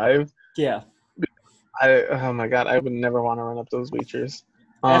do a dive. Yeah. Oh my god, I would never want to run up those bleachers.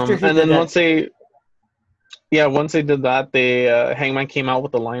 And then once they did that, Hangman came out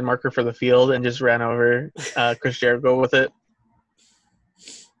with the line marker for the field and just ran over Chris Jericho with it.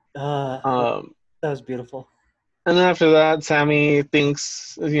 That was beautiful. And then after that, Sammy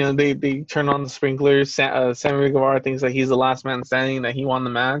thinks, they turn on the sprinklers. Sammy Guevara thinks that he's the last man standing, that he won the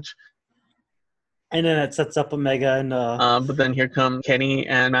match. And then it sets up Omega and. But then here come Kenny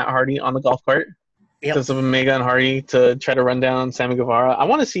and Matt Hardy on the golf cart. Yep. Because of Omega and Hardy to try to run down Sammy Guevara. I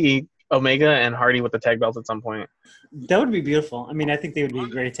want to see Omega and Hardy with the tag belts at some point. That would be beautiful. I mean, I think they would be a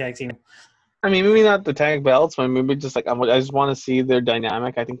great tag team. I mean, maybe not the tag belts, but maybe just I just want to see their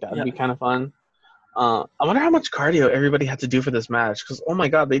dynamic. I think that would be kind of fun. I wonder how much cardio everybody had to do for this match, because oh my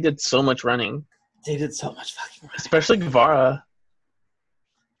god, they did so much running. They did so much fucking running. Especially Guevara.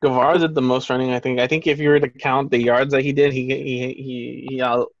 Guevara did the most running. I think. I think if you were to count the yards that he did, he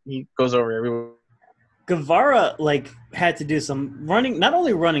goes over everyone. Guevara had to do some running, not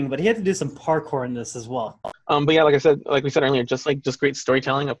only running, but he had to do some parkour in this as well. But yeah, like we said earlier, just great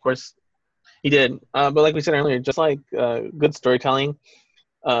storytelling. Of course, he did. But like we said earlier, just good storytelling.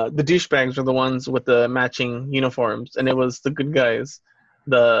 The douchebags were the ones with the matching uniforms, and it was the good guys,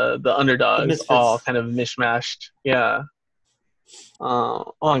 the underdogs, The all misfits. kind of mishmashed. Yeah.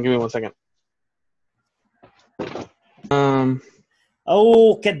 Hold on, give me 1 second.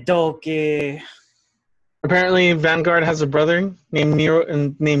 Okie dokie. Apparently, Vanguard has a brother named Neo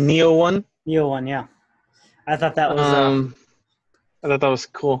One. Neo One, yeah. I thought that was I thought that was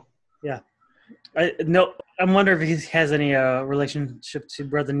cool. yeah. I'm wondering if he has any relationship to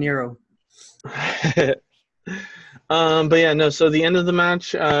Brother Nero. But yeah, no. So the end of the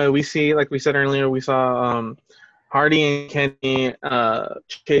match, we see, like we said earlier, we saw Hardy and Kenny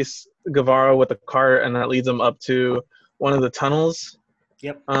chase Guevara with a cart, and that leads them up to one of the tunnels.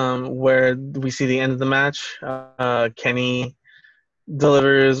 Yep. Where we see the end of the match. Kenny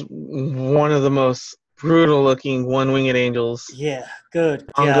delivers one of the most brutal-looking one-winged angels. Yeah, good.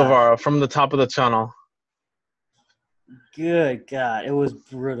 On Guevara from the top of the tunnel. Good God, it was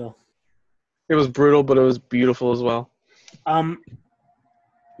brutal. It was brutal, but it was beautiful as well.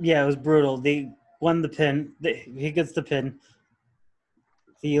 Yeah, it was brutal. They won the pin. He gets the pin.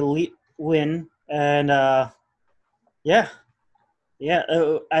 The Elite win, and yeah.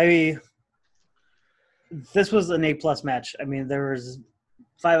 This was an A+ match. I mean, there was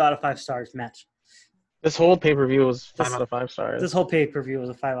 5 out of 5 stars match. This whole pay-per-view was 5 out of 5 stars. This whole pay-per-view was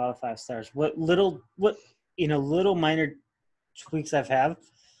a 5 out of 5 stars. What little minor tweaks I've had,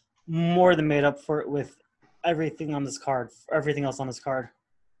 more than made up for it with everything on this card. Everything else on this card.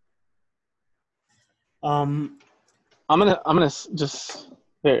 I'm gonna just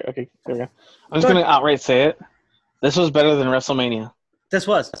there. Okay, there we go. I'm just gonna outright say it. This was better than WrestleMania. This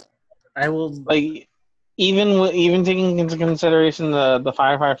was. I will even taking into consideration the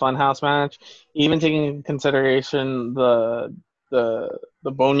Firefly Funhouse match, even taking into consideration the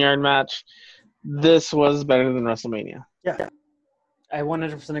Boneyard match, this was better than WrestleMania. Yeah, I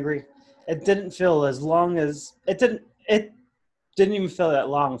 100% agree. It didn't feel as long as it didn't even feel that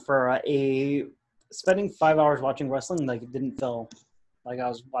long for spending 5 hours watching wrestling. Like, it didn't feel like I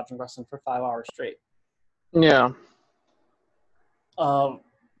was watching wrestling for 5 hours straight. Yeah.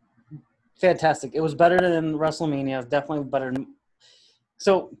 Fantastic. It was better than WrestleMania. Definitely better.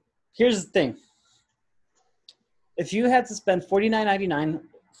 So here's the thing. If you had to spend $49.99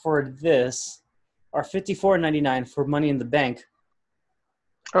 for this, or $54.99 for Money in the Bank.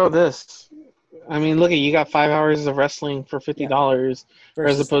 Oh, this. I mean, look, you got 5 hours of wrestling for $50,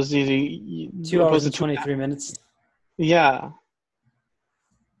 as opposed to 2 hours and 23 minutes. Yeah.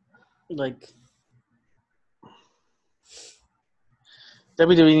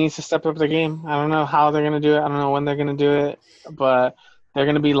 WWE needs to step up their game. I don't know how they're gonna do it. I don't know when they're gonna do it, but they're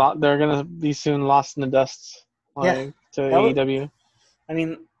gonna be soon lost in the dust. To AEW. I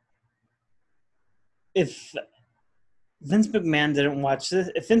mean, if Vince McMahon didn't watch this,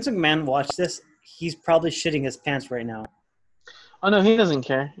 if Vince McMahon watched this, he's probably shitting his pants right now. Oh no, he doesn't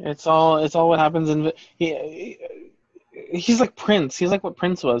care. It's all what happens in he's like Prince. He's like what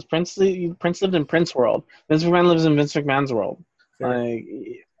Prince was. Prince lived in Prince world. Vince McMahon lives in Vince McMahon's world. Fair.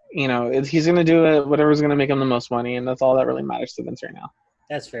 He's gonna do it. Whatever's gonna make him the most money, and that's all that really matters to Vince right now.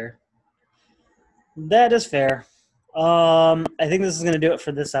 That's fair. That is fair. I think this is gonna do it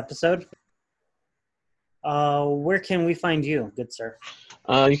for this episode. Where can we find you, good sir?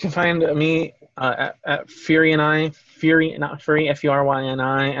 You can find me at Fury and I, Fury, not Fury,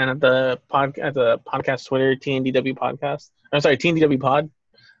 FURYNI, and at the podcast Twitter, TNDW Podcast. I'm sorry, TNDW Pod.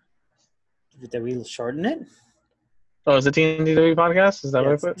 Did we shorten it? Oh, is it TNDW Podcast? Is that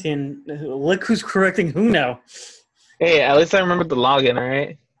what I put? Look who's correcting who now. Hey, at least I remembered the login, all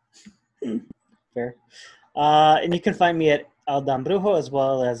right? Fair. And you can find me at El Dan Brujo as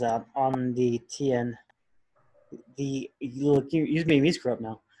well as on the TN. You made me screw up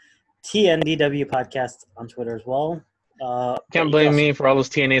now. TNDW Podcast on Twitter as well. Can't blame me for all those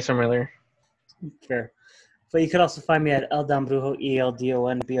TNAs from earlier. Fair. But you could also find me at El Dan Brujo,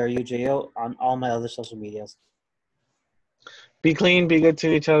 ELDONBRUJO, on all my other social medias. Be clean, be good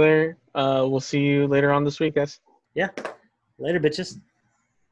to each other. We'll see you later on this week, guys. Yeah. Later, bitches.